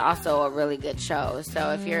it's also a really good show.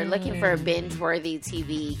 So if you're looking for a binge-worthy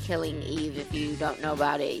TV, Killing Eve, if you don't know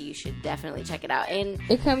about it, you should definitely check it out. And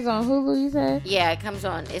it comes on Hulu, you said? Yeah, it's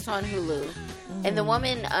on Hulu. And the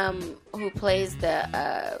woman who plays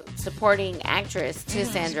the supporting actress to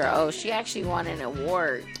Sandra Oh, she actually won an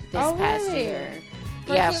award this past year.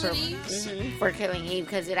 For Killing Eve,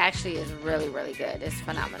 because it actually is really, really good. It's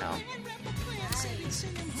phenomenal.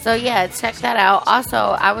 So yeah, check that out. Also,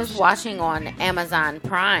 I was watching on Amazon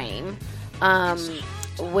Prime,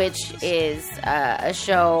 which is a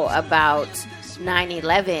show about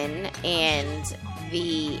 9/11 and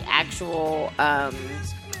the actual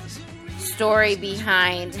story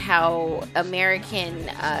behind how American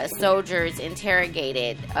soldiers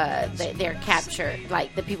interrogated their captured,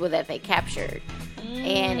 like the people that they captured.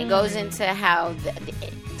 And it goes into how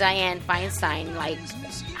Dianne Feinstein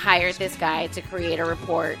hired this guy to create a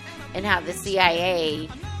report, and how the CIA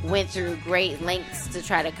went through great lengths to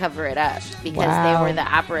try to cover it up because they were the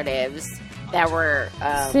operatives that were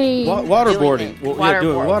waterboarding,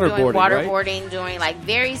 doing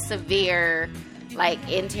very severe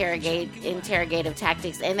interrogative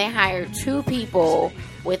tactics, and they hired 2 people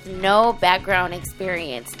with no background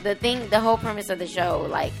experience. The whole premise of the show,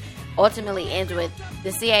 ultimately ends with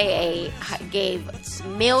the CIA gave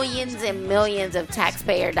millions and millions of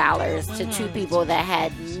taxpayer dollars to 2 people that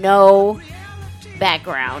had no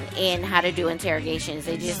background in how to do interrogations.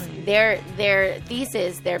 They just their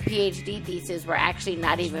thesis, their PhD thesis, were actually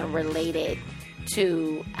not even related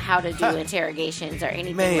to how to do interrogations or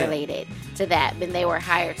anything related to that. But they were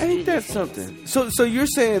hired to do that something. So you're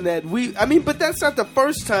saying that but that's not the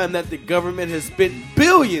first time that the government has spent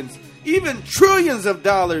billions, even trillions of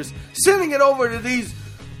dollars, sending it over to these,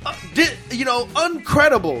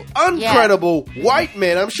 uncredible white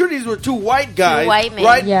men. I'm sure these were 2 white guys,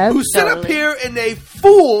 right? Yes, who sit up here and they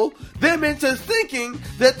fool them into thinking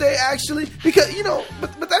that they actually, because,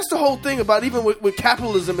 but that's the whole thing about even with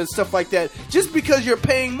capitalism and stuff like that. Just because you're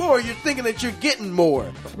paying more, you're thinking that you're getting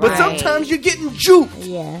more. But sometimes you're getting duped.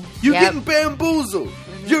 Yeah. You're getting bamboozled.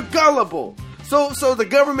 You're gullible. So the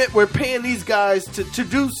government were paying these guys to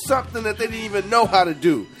do something that they didn't even know how to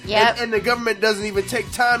do. Yep. And the government doesn't even take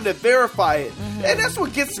time to verify it. And that's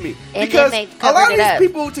what gets me. And because then they a lot of covered it these up.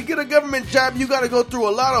 people, to get a government job, you got to go through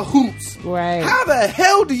a lot of hoops. Right. How the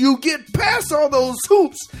hell do you get past all those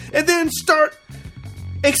hoops and then start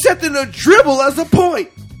accepting a dribble as a point?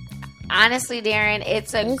 Honestly, Darren,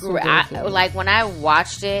 it's ridiculous. like when I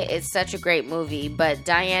watched it, it's such a great movie. But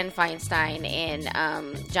Dianne Feinstein and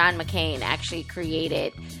John McCain actually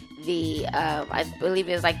created the, I believe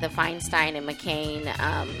it was like the Feinstein and McCain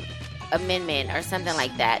amendment or something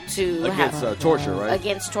like that to Against torture, right?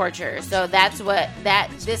 Against torture. So that's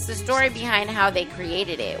this is the story behind how they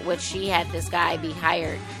created it, which she had this guy be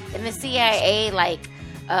hired, and the CIA like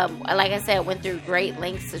I said, went through great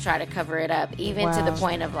lengths to try to cover it up, even to the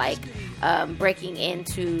point of like breaking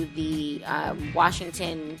into the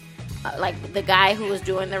Washington, like the guy who was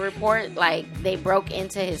doing the report, like they broke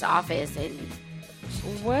into his office and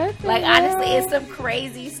What? like honestly, it's some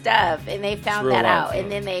crazy stuff, and they found real that life, out, and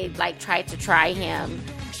then they like tried to try him.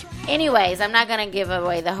 Anyways, I'm not gonna give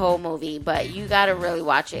away the whole movie, but you gotta really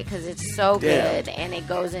watch it because it's so good, and it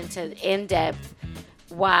goes into in depth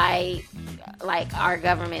why like our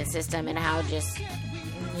government system and how just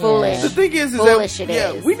foolish. The thing is foolish that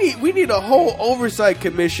it is. we need a whole oversight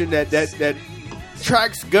commission that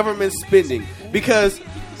tracks government spending, because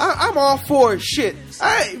I'm all for shit.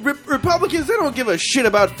 Republicans, they don't give a shit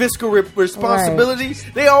about fiscal responsibility.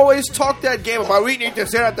 Right. They always talk that game about we need to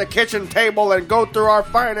sit at the kitchen table and go through our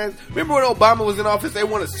finance. Remember when Obama was in office, they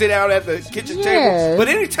want to sit out at the kitchen table. But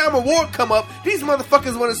anytime a war come up, these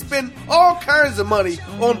motherfuckers want to spend all kinds of money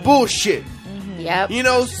on bullshit. Yep. You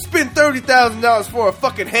know, spend $30,000 for a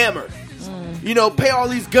fucking hammer. You know, pay all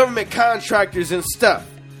these government contractors and stuff.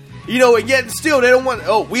 You know, and yet still they don't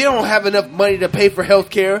want, we don't have enough money to pay for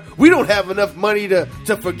health care. We don't have enough money to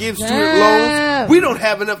forgive student loans. We don't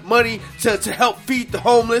have enough money to help feed the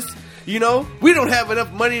homeless. You know, we don't have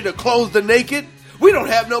enough money to clothe the naked. We don't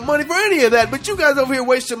have no money for any of that, but you guys over here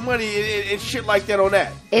wasting money and shit like that on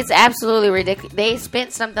that. It's absolutely ridiculous. They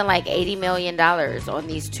spent something like $80 million on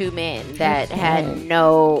these two men that had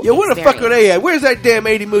no where the fuck are they at? Where's that damn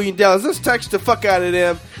 $80 million? Let's tax the fuck out of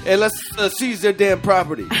them and let's seize their damn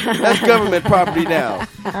property. That's government property now.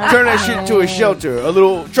 Turn that shit into a shelter, a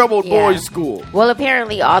little troubled boys school. Well,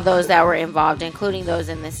 apparently all those that were involved, including those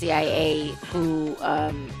in the CIA who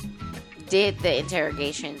did the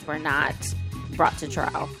interrogations, were not brought to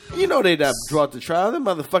trial. You know they not brought to trial. Them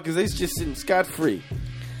motherfuckers, they just sitting scot-free.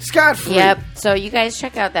 Scot-free. Yep. So you guys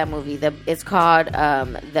check out that movie. It's called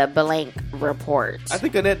The Blank Report. I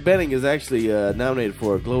think Annette Bening is actually nominated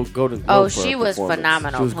for a Golden Globe. Oh, she was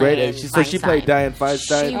phenomenal. She was great. She played Dianne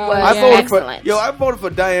Feinstein. She was excellent. I voted for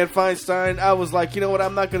Dianne Feinstein. I was like, you know what?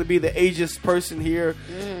 I'm not going to be the ageist person here.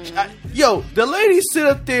 The lady sit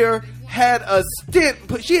up there, had a stent,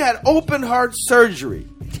 but she had open heart surgery.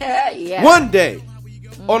 Yeah. One day,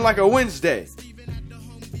 on like a Wednesday.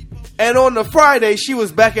 And on the Friday, she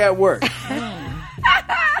was back at work.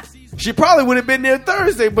 She probably would have been there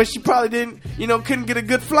Thursday, but she probably didn't, couldn't get a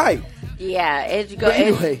good flight. Yeah,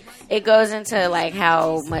 it goes into like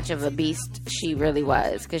how much of a beast she really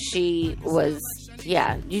was, because she was.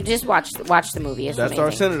 Yeah, you just watch the movie. It's That's amazing.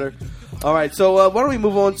 our senator. All right, so why don't we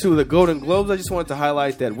move on to the Golden Globes? I just wanted to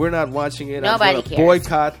highlight that we're not watching it. Nobody I'm going to cares.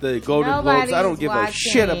 boycott the Golden Globes. I don't give a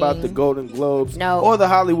shit about the Golden Globes or the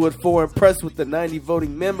Hollywood Foreign Press with the 90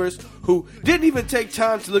 voting members who didn't even take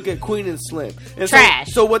time to look at Queen and Slim. And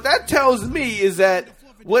Trash. So what that tells me is that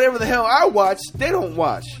whatever the hell I watch, they don't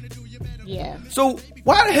watch. Yeah. So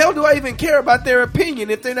why the hell do I even care about their opinion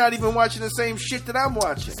if they're not even watching the same shit that I'm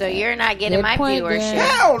watching? So you're not getting my viewership.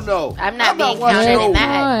 Hell no. I'm not being counted in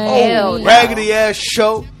that. Hell no. Raggedy ass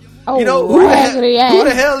show. Oh, who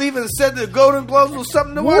the hell even said the Golden Globes was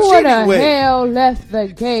something to watch anyway? Who the hell left the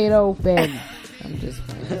gate open? I'm just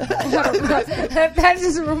that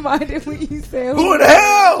just reminded me when you said who the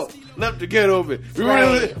hell left the gate open?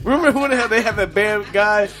 Remember when the hell they have that band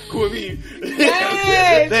guy who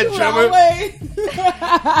that drummer?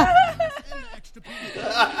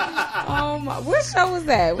 Oh my! What show was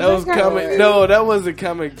that? That was Comic. No, that wasn't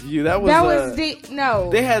Comic View. That was no.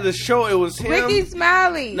 They had the show. It was him. Ricky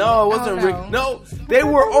Smiley. No, it wasn't Rick. No, they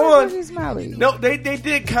were on. Ricky Smiley. No, they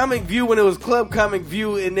did Comic View when it was Club Comic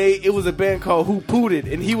View, and it was a band called Who Pooted,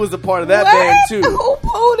 and he was a part of that band too. Who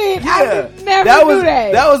Pooted? Yeah, I never knew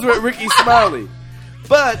that. That was with Ricky Smiley.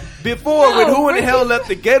 But before, when Who in the Hell Left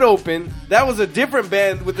the Gate Open, that was a different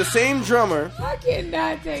band with the same drummer. I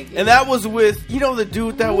cannot take it. And that was with, the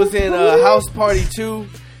dude that was in House Party 2,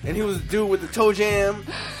 and he was the dude with the toe jam.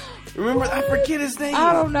 Remember, I forget his name.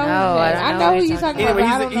 I don't know. No, I don't I know know who who you're you're talking Anyway, about.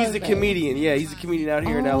 but I don't know he's a his name. comedian. Yeah, he's a comedian out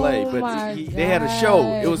here in L.A. Oh, But my they had a show.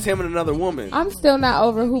 God. It was him and another woman. I'm still not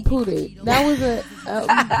over Who Pooted. That was the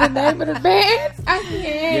name of the band. I can't.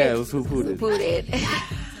 Yeah, it was Who Pooted. Booted.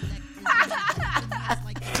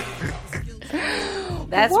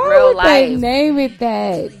 That's Why real would they life. name it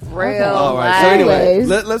that? Real All right. life. So anyway,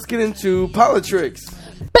 Anyways. let's get into politics.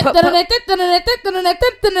 Okay.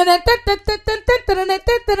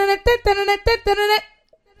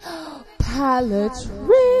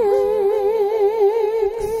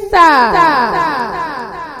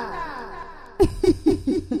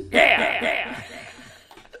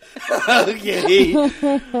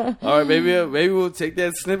 All right. Maybe we'll take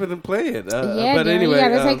that snippet and play it. Yeah, but Darren, anyway, you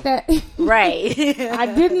gotta take that. Right. I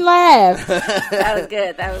didn't laugh. That was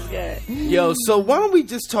good. That was good. Yo, so why don't we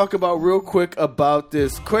just talk about real quick about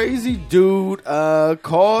this crazy dude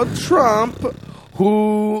called Trump,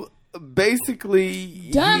 who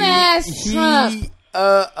basically Dumbass Trump.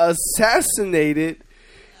 assassinated.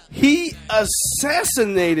 He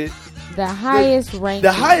assassinated The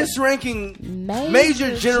highest ranking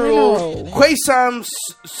Major General Qasem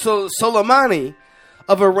Soleimani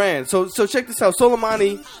of Iran. So check this out.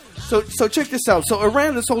 Soleimani. So check this out. So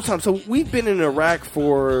Iran this whole time. So we've been in Iraq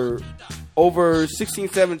for over 16,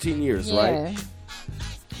 17 years, right?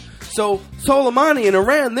 So Soleimani and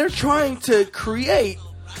Iran, they're trying to create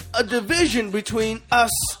a division between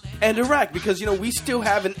us and Iraq because, you know, we still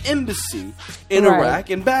have an embassy in Iraq,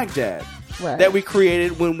 in Baghdad, that we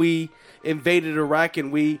created when we invaded Iraq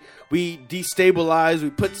and we destabilized.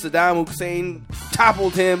 We put Saddam Hussein,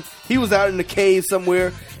 toppled him. He was out in the cave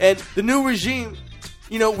somewhere. And the new regime,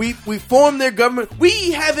 you know, we formed their government.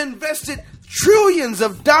 We have invested trillions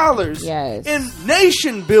of dollars in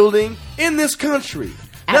nation building in this country.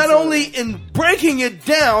 Absolutely. Not only in breaking it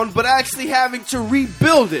down, but actually having to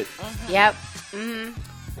rebuild it. Yep. Mm-hmm.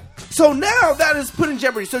 So now that is put in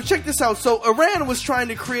jeopardy. So check this out. So Iran was trying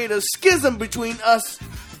to create a schism between us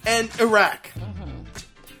and Iraq.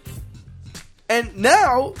 And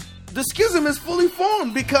now the schism is fully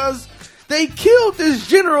formed because they killed this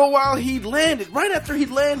general while he landed. Right after he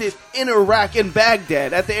landed in Iraq, in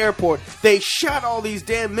Baghdad, at the airport, they shot all these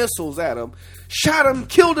damn missiles at him. Shot him,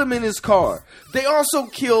 killed him in his car. They also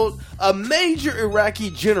killed a major Iraqi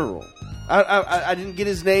general. I didn't get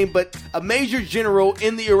his name, but a major general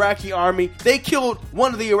in the Iraqi army. They killed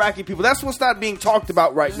one of the Iraqi people. That's what's not being talked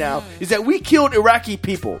about right now, is that we killed Iraqi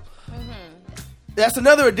people. That's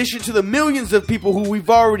another addition to the millions of people who we've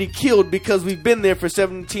already killed because we've been there for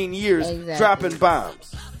 17 years dropping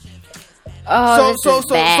bombs. Oh,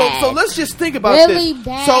 so let's just think about really this.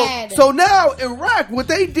 Bad. So now Iraq, what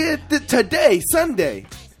they did today, Sunday,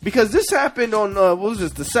 because this happened on what was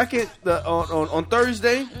this, the second on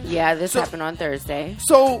Thursday? Yeah, this happened on Thursday.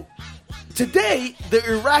 So today, the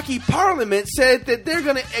Iraqi parliament said that they're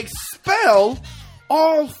going to expel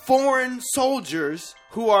all foreign soldiers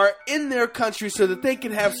who are in their country so that they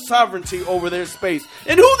can have sovereignty over their space.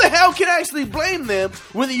 And who the hell can actually blame them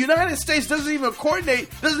when the United States doesn't even coordinate,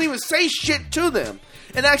 doesn't even say shit to them,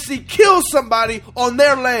 and actually kill somebody on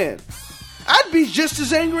their land? I'd be just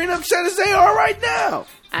as angry and upset as they are right now.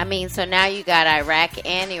 I mean, so now you got Iraq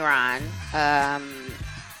and Iran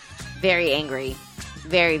very angry.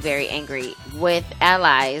 Very, very angry with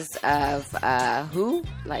allies of who?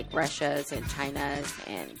 Like Russia's and China's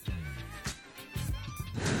and...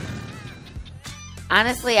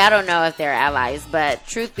 Honestly, I don't know if they're allies, but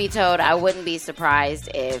truth be told, I wouldn't be surprised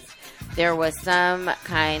if there was some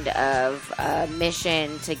kind of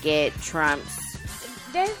mission to get Trump's...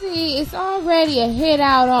 Desi, it's already a hit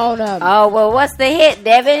out on them. Oh, well, what's the hit,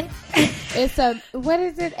 Devin? It's what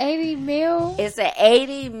is it, 80 mil? It's an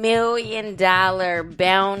 $80 million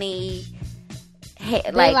bounty,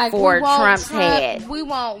 like for Trump's head. We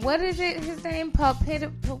want, what is it, his name?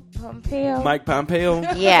 Pompeo? Mike Pompeo?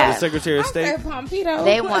 Yeah. The Secretary of State? Pompeo.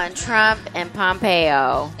 They want Trump and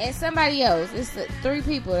Pompeo. And somebody else. It's the three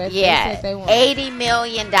people that they said they want. $80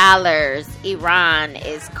 million. Iran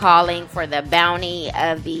is calling for the bounty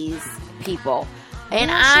of these people. And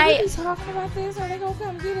should we be talking about this? Are they going to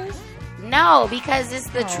come get us? No, because it's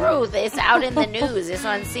the truth. It's out in the news. It's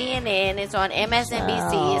on CNN. It's on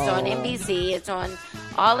MSNBC. It's on NBC. It's on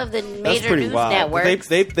all of the major news networks.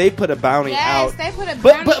 They put a bounty out. Yes, they put a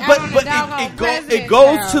bounty out on the doggone president. It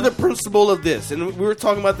goes to the principle of this, and we were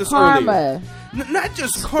talking about this earlier. Not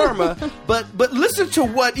just karma, but listen to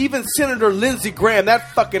what even Senator Lindsey Graham, that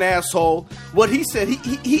fucking asshole, what he said.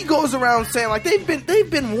 He goes around saying like they've been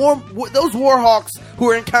those war hawks who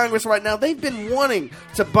are in Congress right now. They've been wanting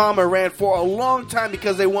to bomb Iran for a long time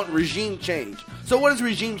because they want regime change. So what is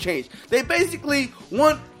regime change? They basically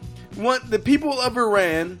want want the people of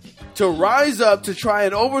Iran to rise up to try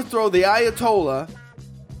and overthrow the Ayatollah,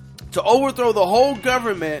 to overthrow the whole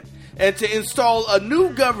government, and to install a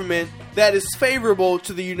new government that is favorable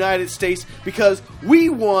to the United States because we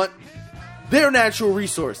want their natural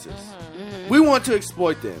resources. We want to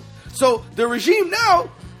exploit them. So the regime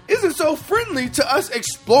now isn't so friendly to us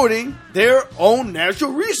exploiting their own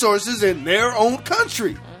natural resources in their own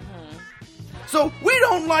country. So we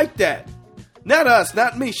don't like that. Not us,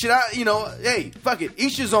 not me. Should I, hey, fuck it.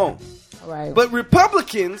 Each his own. Right. But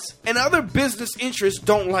Republicans and other business interests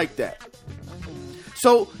don't like that.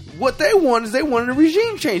 So what they want is they wanted a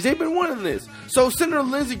regime change. They've been wanting this. So Senator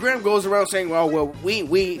Lindsey Graham goes around saying, well,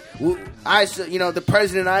 the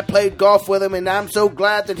president, I played golf with him, and I'm so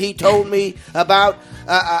glad that he told me about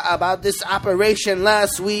this operation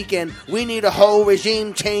last week, and we need a whole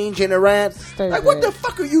regime change in Iran. Like, what the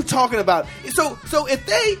fuck are you talking about? So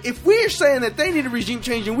if we're saying that they need a regime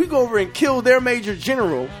change and we go over and kill their major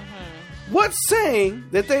general, what's saying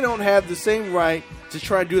that they don't have the same right to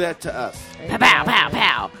try to do that to us? Pow, pow,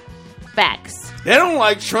 pow. Facts. They don't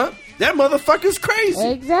like Trump. That motherfucker's crazy.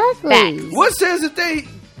 Exactly. Facts. What says that they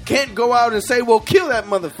can't go out and say, well, kill that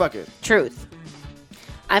motherfucker? Truth.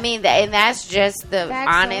 I mean, and that's just the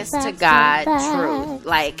honest to God truth.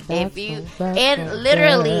 Like, if you, and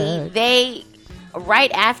literally, they,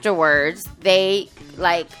 right afterwards, they,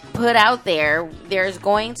 like, put out there's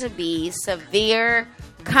going to be severe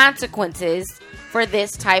consequences for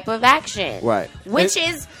this type of action. Right. Which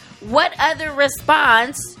is, what other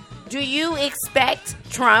response do you expect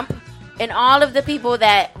Trump and all of the people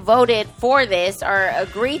that voted for this or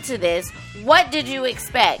agreed to this? What did you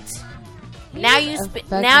expect? Now you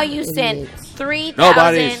sent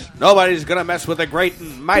 3,000. Nobody's gonna mess with the great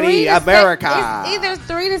and mighty America. It's either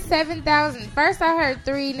 3,000 to 7,000. First I heard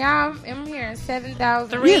 3. Now I'm hearing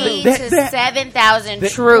 7,000. 3,000 to 7,000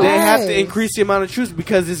 troops. They have to increase the amount of troops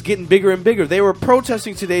because it's getting bigger and bigger. They were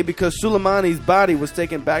protesting today because Soleimani's body was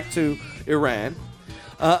taken back to Iran.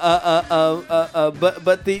 But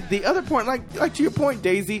the other point, like to your point,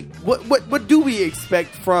 Daisy, what do we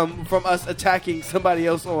expect from us attacking somebody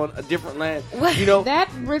else on a different land?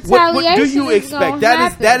 That retaliation. What do you expect?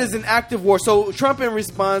 That is an active war. So Trump in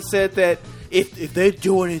response said that if they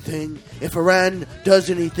do anything, if Iran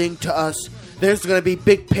does anything to us, there's going to be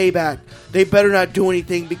big payback. They better not do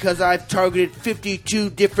anything because I've targeted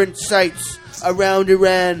 52 different sites around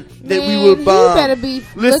Iran that we will bomb. You better be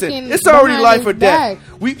Listen, it's already life or death.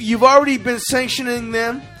 You've already been sanctioning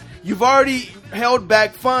them. You've already held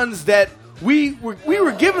back funds that we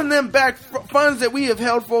were giving them back, funds that we have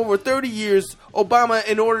held for over 30 years, Obama,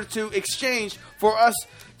 in order to exchange for us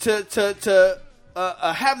to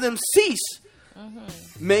have them cease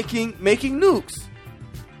making nukes.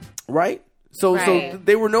 Right? So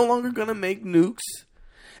they were no longer going to make nukes.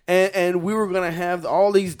 And we were going to have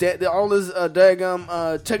all this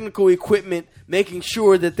daggum technical equipment making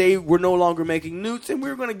sure that they were no longer making nukes. And we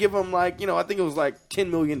were going to give them I think it was like $10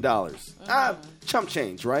 million. Chump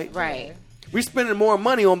change, right? Right. We're spending more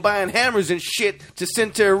money on buying hammers and shit to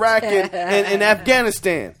send to Iraq and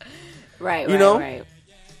Afghanistan. Right, right.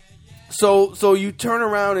 So you turn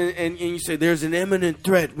around and you say, there's an imminent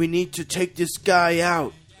threat. We need to take this guy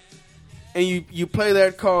out. And you play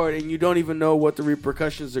that card and you don't even know what the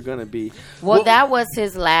repercussions are going to be. Well, that was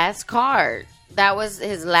his last card. That was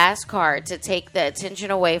his last card to take the attention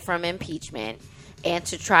away from impeachment and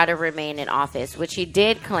to try to remain in office, which he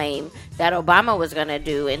did claim that Obama was going to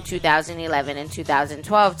do in 2011 and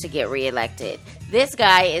 2012 to get reelected. This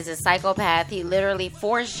guy is a psychopath. He literally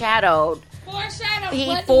foreshadowed what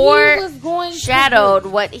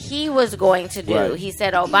he was going to do. Right. He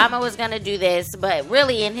said Obama was going to do this, but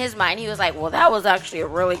really in his mind, he was like, well, that was actually a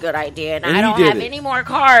really good idea, and I don't have any more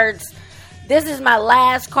cards. This is my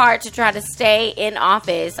last card to try to stay in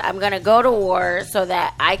office. I'm going to go to war so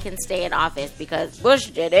that I can stay in office because Bush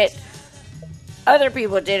did it. Other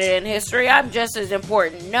people did it in history. I'm just as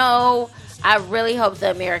important. No, I really hope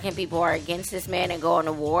the American people are against this man and go on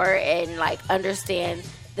to war and understand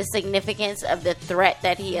the significance of the threat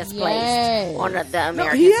that he has placed on the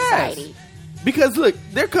American society. Because look,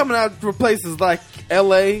 they're coming out for places like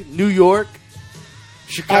L.A., New York,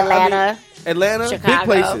 Chicago, Atlanta, Chicago. big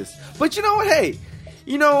places. But you know what? Hey,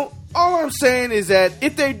 all I'm saying is that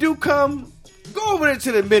if they do come, go over there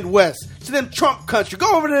to the Midwest, to them Trump country.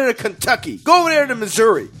 Go over there to Kentucky. Go over there to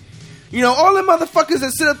Missouri. All them motherfuckers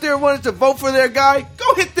that sit up there and wanted to vote for their guy,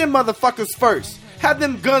 go hit them motherfuckers first. Have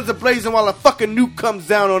them guns a-blazing while a fucking nuke comes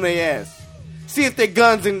down on their ass. see if their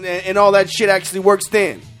guns and all that shit actually works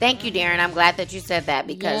then. Thank you, Darren. I'm glad that you said that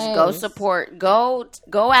because Yes.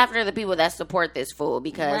 go after the people that support this fool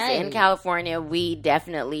because Right. in California we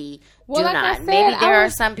definitely Well, do like I not. said, Maybe there I are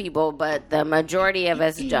was- some people, but the majority of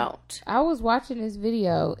us don't. I was watching this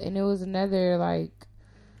video and it was another like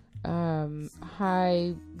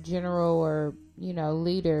high general or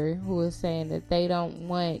leader who was saying that they don't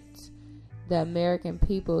want the American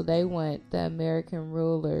people, they want the American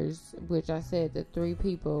rulers, which I said the three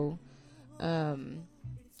people.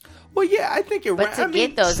 Well, yeah, I think it. But to I mean,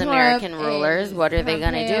 get those Trump American and rulers, what are they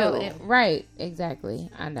going to Pompeo do? and- right, exactly.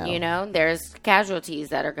 I know. There's casualties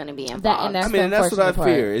that are going to be involved. and that's I mean, the that's what I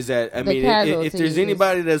unfortunate fear part. is that The if casualties there's is-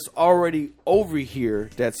 anybody that's already over here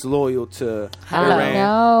that's loyal to Hello. Iran,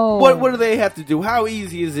 No. what do they have to do? How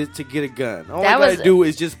easy is it to get a gun? All That they got was- to do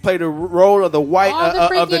is just play the role of the white All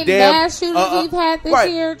the of the freaking damn. mass shootings we've had this right.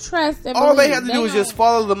 year, trust and All they believe. have to do is just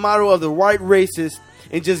follow the model of the white racist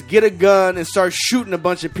and just get a gun and start shooting a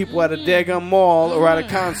bunch of people at a daggone mall or at a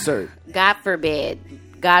concert. God forbid.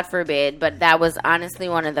 But that was honestly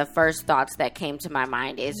one of the first thoughts that came to my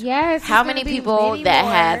mind is Yes, how it's many gonna be people many that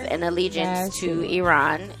more. have an allegiance Yes, to true.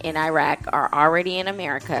 Iran and Iraq are already in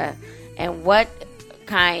America, and what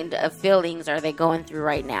kind of feelings are they going through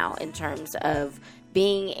right now in terms of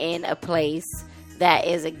being in a place that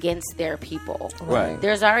is against their people? Right.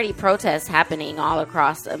 There's already protests happening all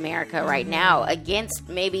across America right now against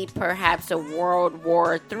maybe perhaps a World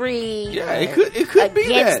War III. Yeah, it could be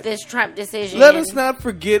against that. this Trump decision. Let us not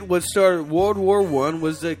forget what started World War I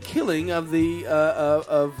was the killing of the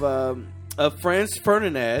of Franz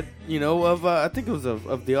Ferdinand. I think it was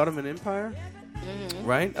of the Ottoman Empire,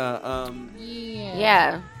 right?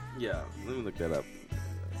 Yeah. Yeah. Let me look that up.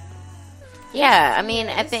 Yeah, I mean,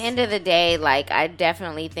 at the end of the day, I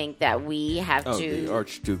definitely think that we have The to.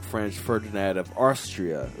 Archduke Franz Ferdinand of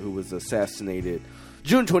Austria, who was assassinated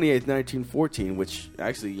June 28th, 1914, which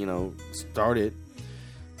actually, started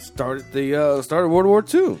World War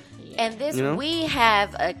II. And this, You know? we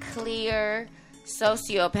have a clear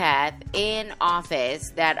sociopath in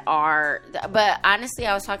office that are. But honestly,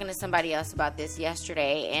 I was talking to somebody else about this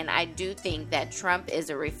yesterday, and I do think that Trump is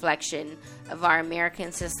a reflection of our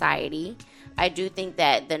American society. I do think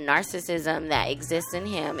that the narcissism that exists in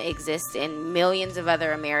him exists in millions of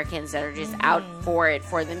other Americans that are just out for it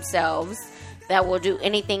for themselves, that will do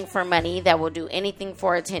anything for money, that will do anything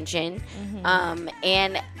for attention.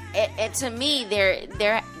 And it, to me,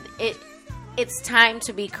 it's time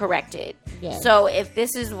to be corrected. Yes. So if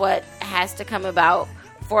this is what has to come about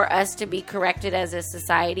for us to be corrected as a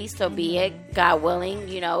society, so be it. God willing,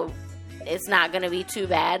 it's not going to be too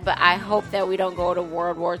bad, but I hope that we don't go to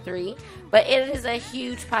World War III. But it is a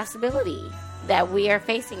huge possibility that we are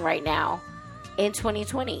facing right now in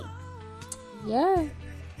 2020. Yeah.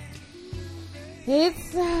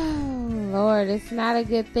 It's, Lord, it's not a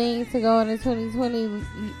good thing to go into 2020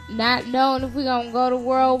 not knowing if we're going to go to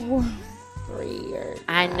World War III or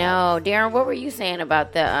I know. Darren, what were you saying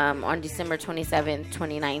about the on December 27th,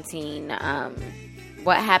 2019?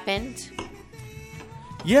 What happened?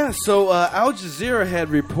 Yeah, so Al Jazeera had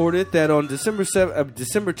reported that on December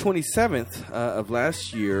 27th of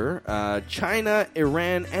last year, China,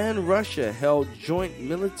 Iran, and Russia held joint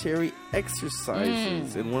military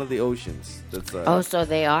exercises in one of the oceans. That's, So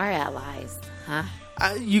they are allies, huh?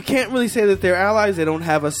 you can't really say that they're allies. They don't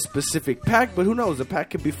have a specific pact, but who knows? A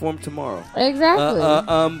pact could be formed tomorrow. Exactly.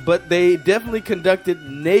 But they definitely conducted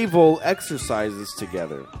naval exercises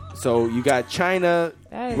together. So you got China,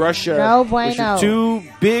 That is Russia, no which are bueno. two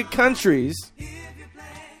big countries.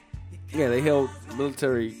 Yeah, they held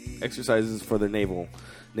military exercises for their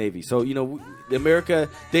navy. So America,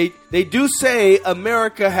 they do say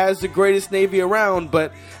America has the greatest navy around,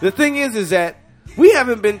 but the thing is that we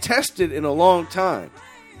haven't been tested in a long time.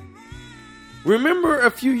 Remember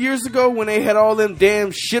a few years ago when they had all them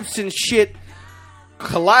damn ships and shit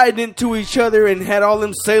collide into each other and had all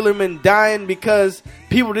them sailormen dying because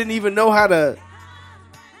people didn't even know how to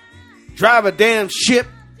drive a damn ship?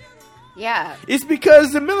 Yeah. It's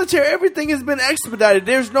because the military, everything has been expedited.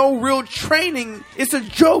 There's no real training. It's a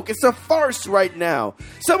joke. It's a farce right now.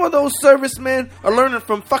 Some of those servicemen are learning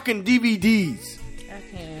from fucking DVDs.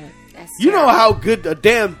 That's You know terrible. how good a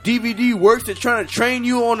damn DVD works at trying to train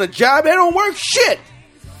you on a job? They don't work shit.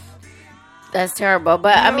 That's terrible.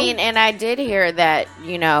 But I mean, and I did hear that,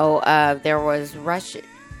 there was Russia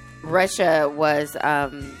was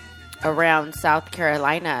around South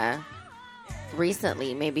Carolina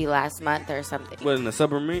recently, maybe last month or something. What, in a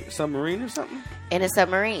submarine or something? In a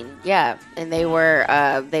submarine, yeah. And they were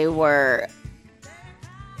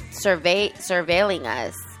surveilling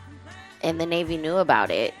us, and the Navy knew about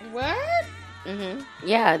it. What?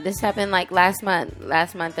 Yeah, this happened like last month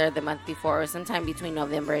or the month before, or sometime between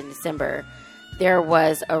November and December. There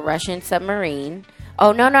was a Russian submarine.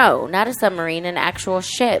 Oh, no, not a submarine, an actual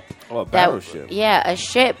ship. Oh, a battleship. Yeah, a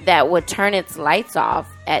ship that would turn its lights off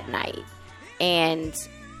at night. And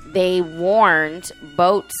they warned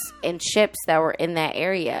boats and ships that were in that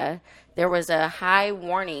area. There was a high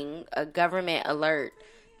warning, a government alert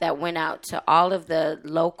that went out to all of the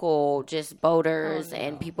local just boaters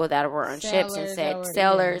and people that were on ships and said,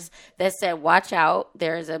 that said, watch out,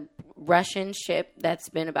 there's a Russian ship that's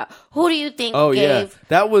been about. Who do you think gave? Yeah.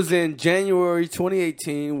 That was in January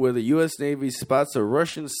 2018 where the U.S. Navy spots a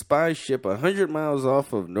Russian spy ship 100 miles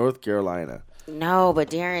off of North Carolina. No, but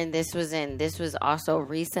Darren, this was also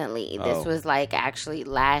recently. This was like actually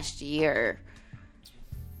last year.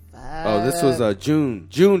 Oh, this was June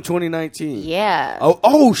 2019. Yeah.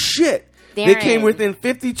 Oh shit. Darren. They came within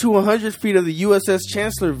 50 to 100 feet of the USS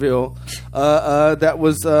Chancellorsville. That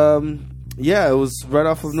was it was right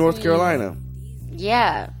off of North Carolina.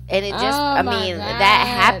 Yeah, and it just that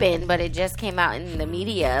happened, but it just came out in the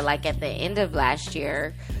media like at the end of last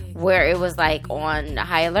year, where it was like on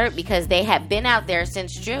high alert because they had been out there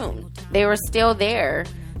since June. They were still there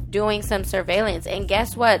doing some surveillance, and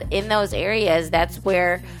guess what? In those areas, that's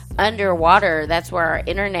where underwater, that's where our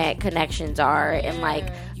internet connections are, and like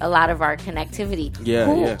a lot of our connectivity.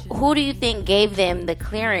 Who do you think gave them the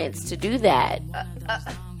clearance to do that?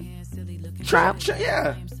 Trump.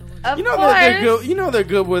 Yeah. Of you know course. they're good. You know they're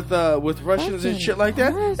good with Russians and shit like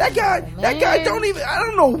that. That guy don't even. I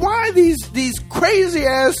don't know why these crazy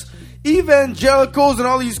ass evangelicals and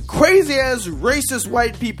all these crazy ass racist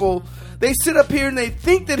white people. They sit up here and they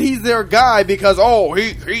think that he's their guy because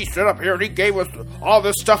he sit up here and he gave us all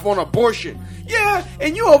this stuff on abortion. Yeah,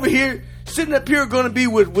 and you over here sitting up here going to be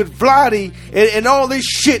with Vladdy and all this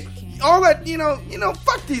shit. All that, you know,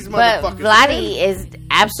 fuck these motherfuckers. But Vladdy is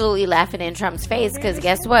absolutely laughing in Trump's face because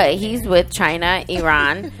guess what? He's with China,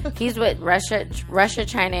 Iran. He's with Russia,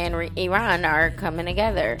 China, and Iran are coming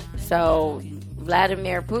together. So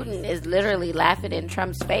Vladimir Putin is literally laughing in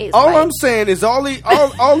Trump's face. All I'm saying is all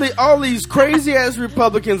these crazy ass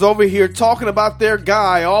Republicans over here talking about their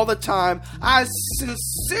guy all the time. I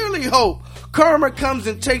sincerely hope karma comes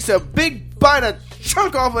and takes a big bite of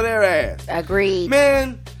chunk off of their ass. Agreed,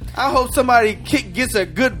 man. I hope somebody gets a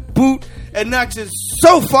good boot and knocks it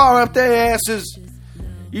so far up their asses.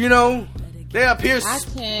 You know, they up here. I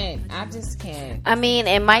just can't. I mean,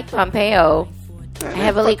 and Mike Pompeo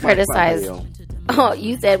heavily criticized. Oh,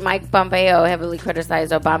 you said Mike Pompeo heavily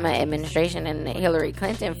criticized Obama administration and Hillary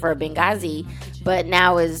Clinton for Benghazi, but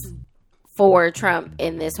now is for Trump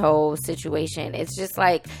in this whole situation. It's just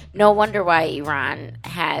like, no wonder why Iran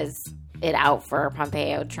has it out for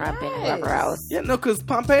Pompeo, Trump, and whoever else. Yeah, no, because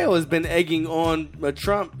Pompeo has been egging on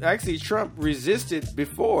Trump. Actually, Trump resisted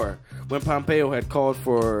before when Pompeo had called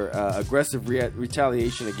for aggressive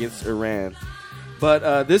retaliation against Iran.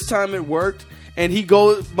 But this time it worked. And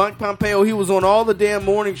Mike Pompeo, he was on all the damn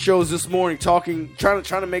morning shows this morning trying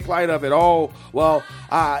to make light of it. Oh, well,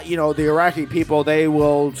 the Iraqi people, they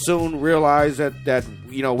will soon realize that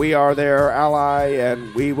we are their ally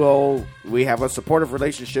and we have a supportive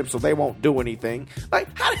relationship, so they won't do anything.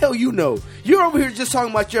 Like, how the hell you know? You're over here just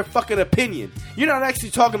talking about your fucking opinion. You're not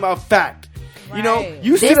actually talking about fact. Right. You know,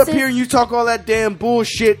 you sit up here and you talk all that damn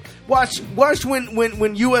bullshit. Watch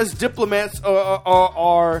when U.S. diplomats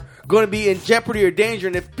are going to be in jeopardy or danger,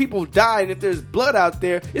 and if people die and if there's blood out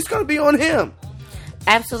there, it's going to be on him.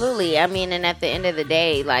 Absolutely. I mean, and at the end of the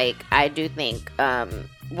day, like, I do think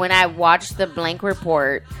when I watched the Blank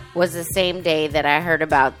Report was the same day that I heard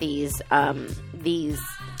about these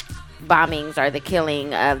bombings or the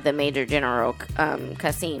killing of the Major General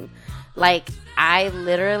Qasem. Like, I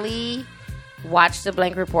literally watched the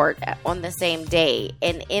Blank Report on the same day,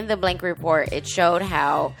 and in the Blank Report it showed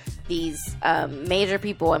how these major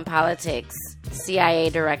people in politics,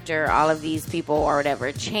 CIA director, all of these people or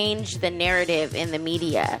whatever, changed the narrative in the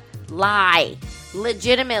media,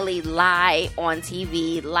 legitimately lie on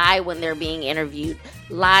TV, lie when they're being interviewed,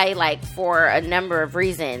 lie like for a number of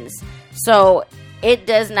reasons. So it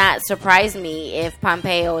does not surprise me if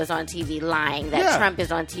Pompeo is on TV lying, that Trump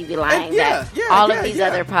is on TV lying, that all of these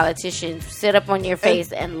other politicians sit up on your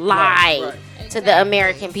face and lie to the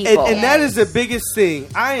American people. And that is the biggest thing.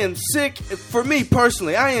 I am sick, for me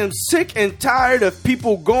personally, I am sick and tired of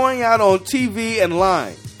people going out on TV and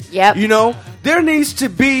lying. Yep. You know, there needs to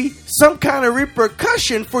be some kind of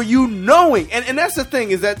repercussion for you knowing. And that's the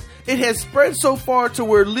thing, is that it has spread so far to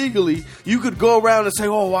where legally you could go around and say,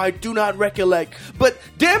 oh, I do not recollect. But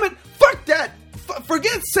damn it, fuck that.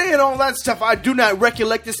 forget saying all that stuff. I do not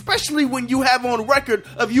recollect, especially when you have on record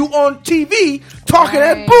of you on TV talking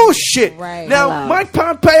that bullshit. Right. Now, Mike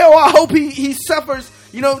Pompeo, I hope he suffers.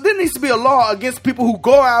 You know, there needs to be a law against people who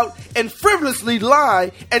go out and frivolously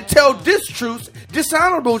lie and tell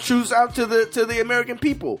dishonorable truths out to the American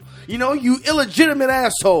people. You know, you illegitimate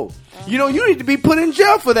asshole. You know, you need to be put in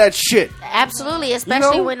jail for that shit. Absolutely,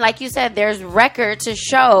 especially when, like you said, there's record to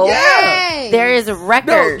show. Yeah. There is a record.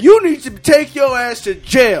 No, you need to take your ass to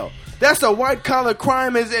jail. That's a white-collar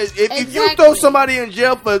crime. If you throw somebody in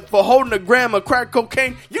jail for holding a gram of crack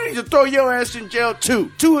cocaine, you need to throw your ass in jail,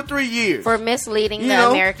 too. 2 or 3 years. For misleading the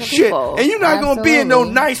American people. And you're not going to be in no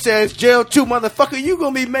nice-ass jail, too, motherfucker. You're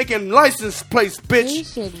going to be making license plates,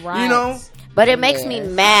 bitch. You know? But it makes me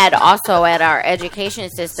mad also at our education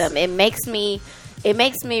system. It makes me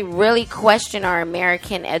really question our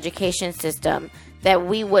American education system, that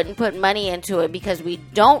we wouldn't put money into it because we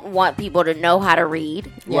don't want people to know how to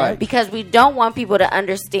read. Right. Because we don't want people to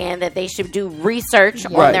understand that they should do research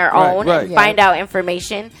on their own and find out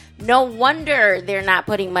information. No wonder they're not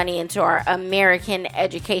putting money into our American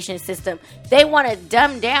education system. They want to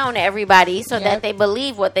dumb down everybody so that they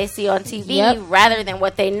believe what they see on TV rather than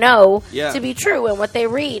what they know to be true and what they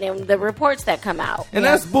read and the reports that come out. And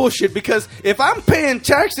that's bullshit, because if I'm paying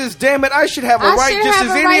taxes, damn it, I should have a right just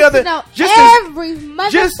as any right other. To know every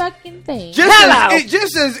motherfucking thing.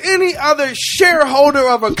 Just as any other shareholder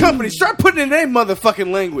of a company. Start putting in their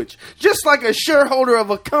motherfucking language. Just like a shareholder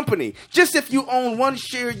of a company. Just if you own one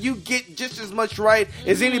share, you get just as much right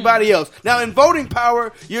as anybody else. Now, in voting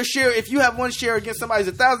power, your share, if you have one share against somebody's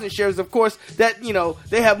 1,000 shares, of course, that, you know,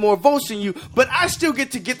 they have more votes than you. But I still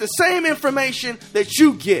get to get the same information that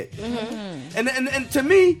you get. And to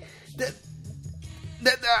me,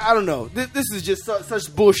 I don't know. This is just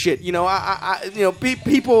such bullshit. You know,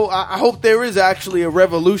 people. I hope there is actually a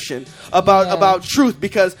revolution about truth,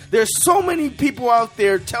 because there's so many people out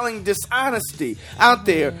there telling dishonesty out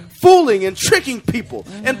there, fooling and tricking people,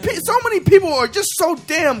 and so many people are just so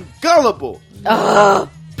damn gullible.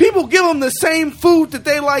 People give them the same food that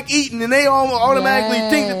they like eating, and they all automatically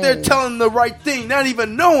think that they're telling the right thing, not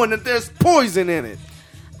even knowing that there's poison in it.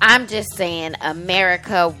 I'm just saying,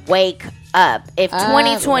 America, wake up. If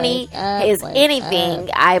 2020 is anything,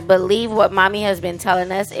 I believe what Mommy has been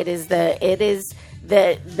telling us. It is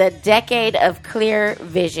the decade of clear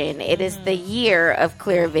vision. It is the year of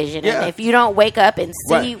clear vision. And if you don't wake up and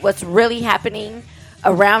see what's really happening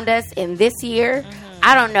around us in this year,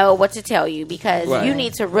 I don't know what to tell you, because you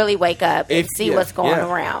need to really wake up and see what's going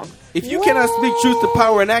around. If you cannot speak truth to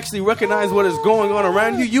power and actually recognize what is going on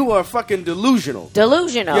around you, you are fucking delusional.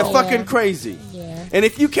 You're fucking crazy. And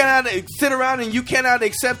if you cannot sit around and you cannot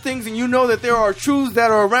accept things, and you know that there are truths that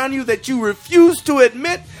are around you that you refuse to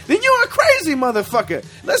admit, then you are crazy, motherfucker.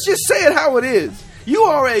 Let's just say it how it is. You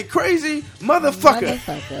are a crazy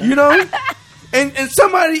motherfucker. You know? And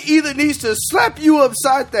somebody either needs to slap you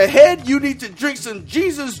upside the head, you need to drink some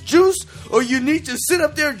Jesus juice, or you need to sit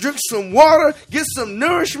up there and drink some water, get some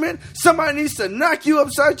nourishment. Somebody needs to knock you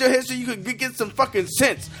upside your head so you can get some fucking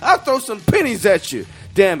sense. I'll throw some pennies at you.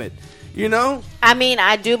 Damn it. You know? I mean,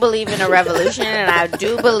 I do believe in a revolution, and I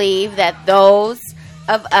do believe that those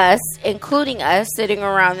of us, including us sitting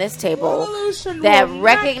around this table, that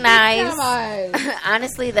recognize,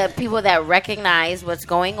 honestly, the people that recognize what's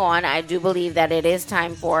going on, I do believe that it is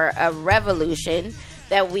time for a revolution,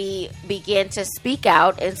 that we begin to speak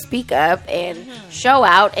out and speak up and show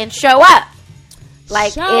out and show up.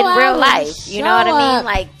 Like in real life. You know what I mean?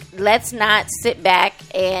 Like, let's not sit back,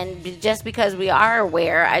 and just because we are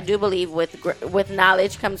aware, I do believe with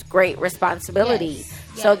knowledge comes great responsibility.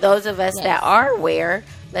 So those of us that are aware,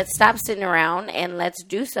 let's stop sitting around and let's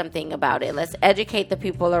do something about it. Let's educate the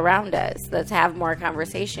people around us. Let's have more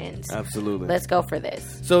conversations. Absolutely. Let's go for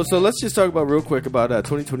this. So let's just talk about real quick about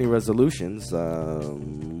 2020 resolutions.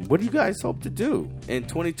 What do you guys hope to do in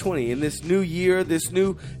 2020, in this new year, this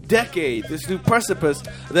new decade, this new precipice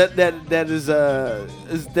that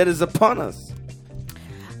is upon us?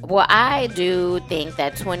 Well, I do think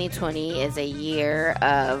that 2020 is a year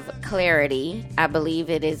of clarity. I believe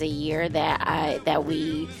it is a year that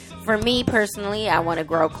we, for me personally, I want to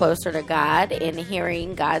grow closer to God and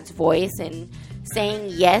hearing God's voice and saying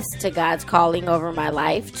yes to God's calling over my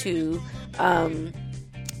life, to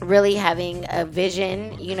really having a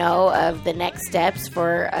vision, you know, of the next steps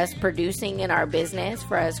for us producing in our business,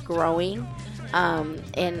 for us growing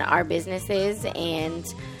in our businesses. And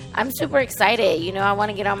I'm super excited. You know, I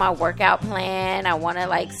want to get on my workout plan. I want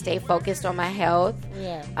to stay focused on my health.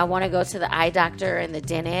 Yeah. I want to go to the eye doctor and the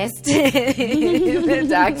dentist. The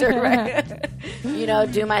doctor, you know,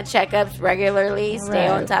 do my checkups regularly, stay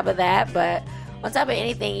on top of that. But on top of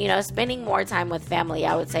anything, you know, spending more time with family,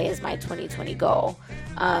 I would say, is my 2020 goal.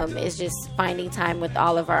 Is just finding time with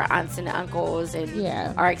all of our aunts and uncles and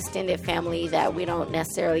our extended family that we don't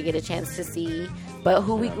necessarily get a chance to see, but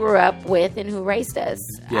who we grew up with and who raised us.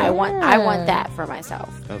 Yeah. I want that for myself.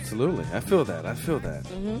 Absolutely. I feel that.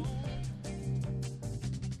 Mm-hmm.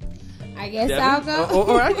 I guess Devin? I'll go.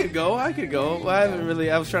 Or I could go. Well, I haven't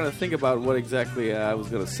really. I was trying to think about what exactly I was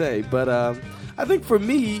going to say, but I think for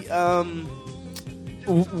me,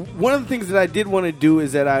 one of the things that I did want to do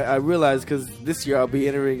is that I realized, because this year I'll be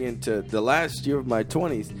entering into the last year of my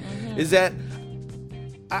 20s, is that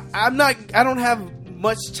I don't have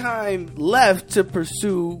much time left to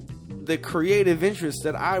pursue the creative interests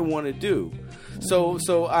that I want to do. So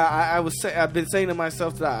I've been saying to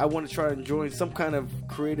myself that I want to try and join some kind of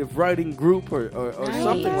creative writing group or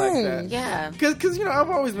something like that. Yeah. Because you know, I've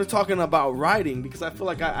always been talking about writing because I feel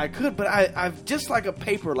like I could, but I've just like a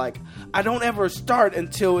paper, like I don't ever start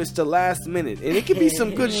until it's the last minute, and it can be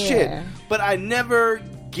some good shit, but I never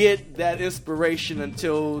get that inspiration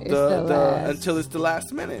until until it's the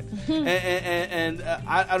last minute. and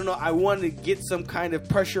I don't know, I want to get some kind of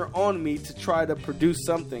pressure on me to try to produce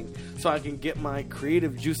something so I can get my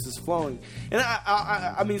creative juices flowing. And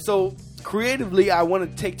I mean, so creatively, I want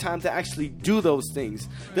to take time to actually do those things.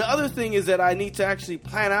 The other thing is that I need to actually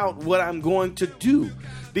plan out what I'm going to do.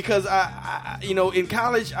 Because I you know, in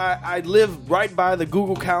college, I lived right by the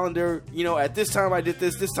Google Calendar. You know, at this time I did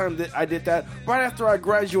this time I did that. Right after I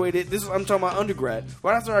graduated, I'm talking about undergrad.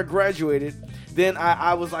 Right after I graduated, then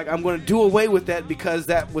I was like, I'm going to do away with that because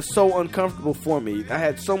that was so uncomfortable for me. I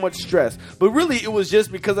had so much stress. But really, it was just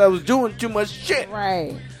because I was doing too much shit.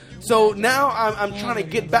 Right. So now I'm trying to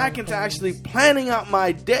get back into actually planning out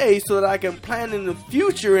my day so that I can plan in the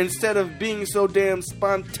future instead of being so damn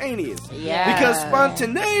spontaneous. Yeah. Because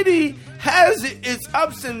spontaneity has its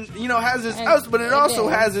ups and, you know, has its ups, but it also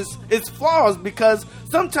has its flaws, because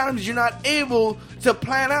sometimes you're not able to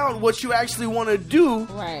plan out what you actually want to do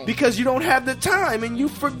because you don't have the time and you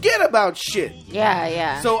forget about shit.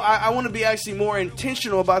 Yeah. So I want to be actually more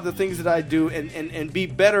intentional about the things that I do and be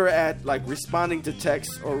better at like responding to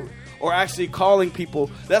texts or actually calling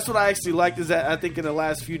people. That's what I actually liked, is that I think in the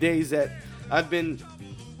last few days that I've been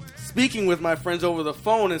speaking with my friends over the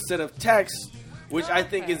phone instead of text, which I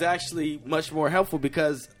think is actually much more helpful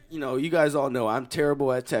because, you know, you guys all know I'm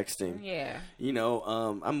terrible at texting. Yeah. You know,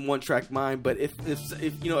 I'm one track mind, but if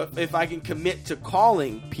you know, if I can commit to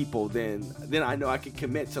calling people, then I know I can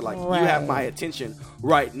commit to like, you have my attention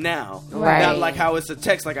right now. Right. Not like how it's a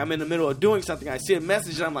text, like I'm in the middle of doing something, I see a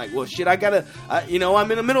message and I'm like, well shit, I gotta, you know,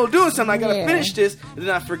 I'm in the middle of doing something, I gotta finish this, and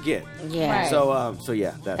then I forget. Yeah. So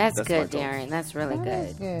yeah, that's good, Darren. That's really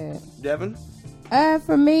good. Devin?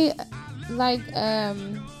 For me, like, I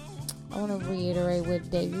want to reiterate what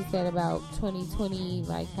Davey said about 2020,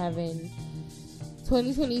 like having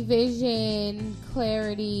 2020 vision,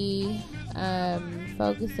 clarity,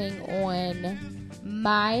 focusing on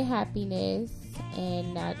my happiness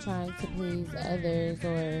and not trying to please others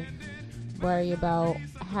or worry about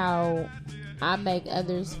how I make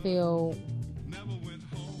others feel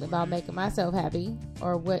about making myself happy,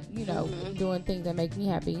 or what, you know, doing things that make me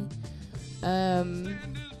happy.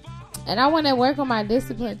 And I want to work on my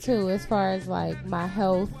discipline too, as far as like my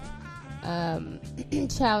health,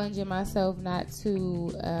 challenging myself not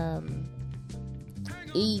to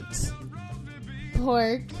eat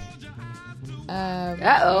pork,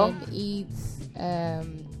 and eat. I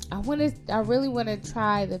really want to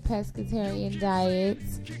try the pescatarian diet.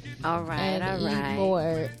 All right, eat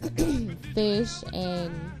more fish,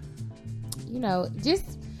 and, you know,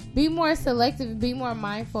 just be more selective, be more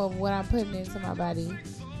mindful of what I'm putting into my body.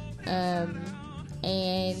 And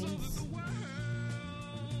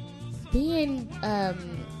being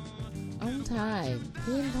on time,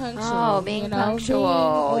 being punctual. Being Being punctual.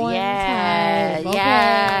 on time, okay?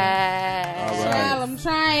 Child, I'm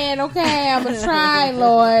trying. Okay, I'm gonna try,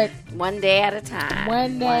 Lord. One day at a time.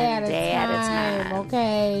 One day at a time.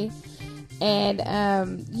 Okay. And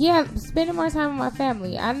spending more time with my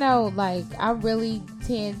family. I know, like, I really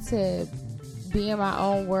tend to be in my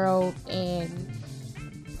own world and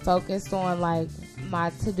focused on like my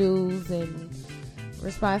to-dos and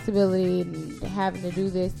responsibility and having to do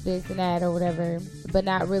this and that or whatever, but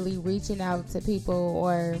not really reaching out to people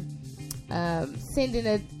or sending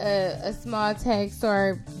a small text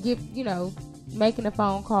or making a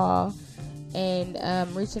phone call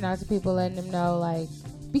and reaching out to people, letting them know, like,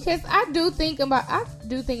 because I do think about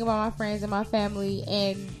my friends and my family,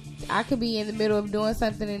 and I could be in the middle of doing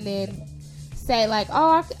something and then say like,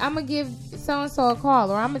 oh, I'm gonna give so and so a call,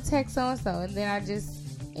 or I'm gonna text so and so, and then I just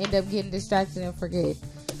end up getting distracted and forget.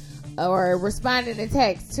 or responding to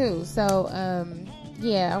text too. So,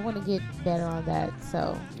 yeah, I want to get better on that.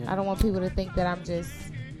 So I don't want people to think that I'm just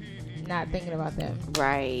not thinking about them.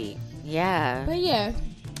 Right. Yeah. But yeah.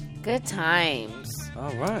 Good times.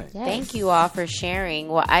 All right. Yes. Thank you all for sharing.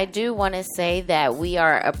 Well, I do want to say that we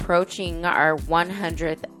are approaching our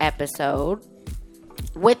 100th episode.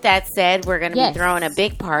 With that said, we're going to be throwing a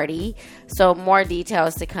big party. So more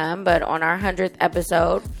details to come. But on our 100th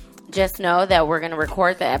episode, just know that we're going to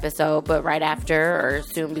record the episode, but right after or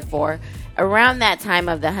soon before, around that time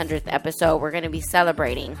of the 100th episode, we're going to be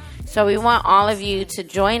celebrating. So we want all of you to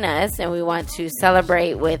join us, and we want to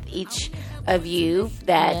celebrate with each of you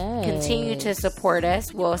that continue to support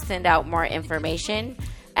us. We'll send out more information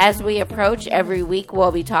as we approach. Every week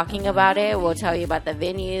we'll be talking about it. We'll tell you about the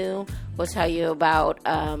venue. We'll tell you about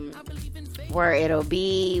where it'll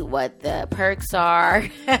be, what the perks are.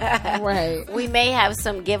 Right. We may have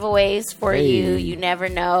some giveaways for you. You never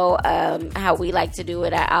know how we like to do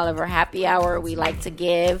it at Oliver Happy Hour. We like to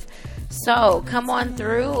give. So come on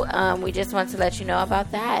through. We just want to let you know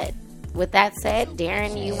about that. With that said,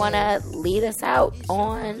 Darren, you want to lead us out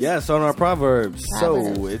on? Yes, on our Proverbs.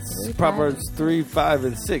 So it's Proverbs 3, 5,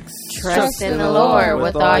 and 6. Trust in the Lord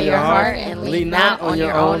with all your heart and lean not on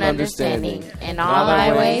your own understanding. In all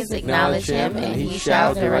thy ways acknowledge him, and he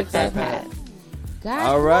shall direct thy path.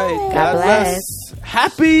 All right. God bless.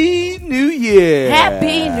 Happy New Year.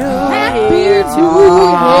 Happy New Year.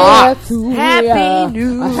 Happy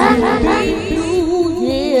New Year.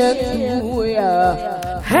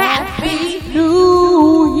 Happy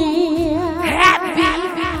New Year. Happy.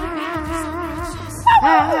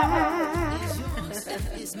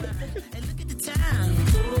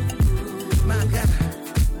 My God,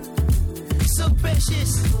 so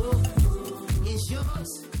precious. It's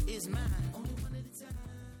yours.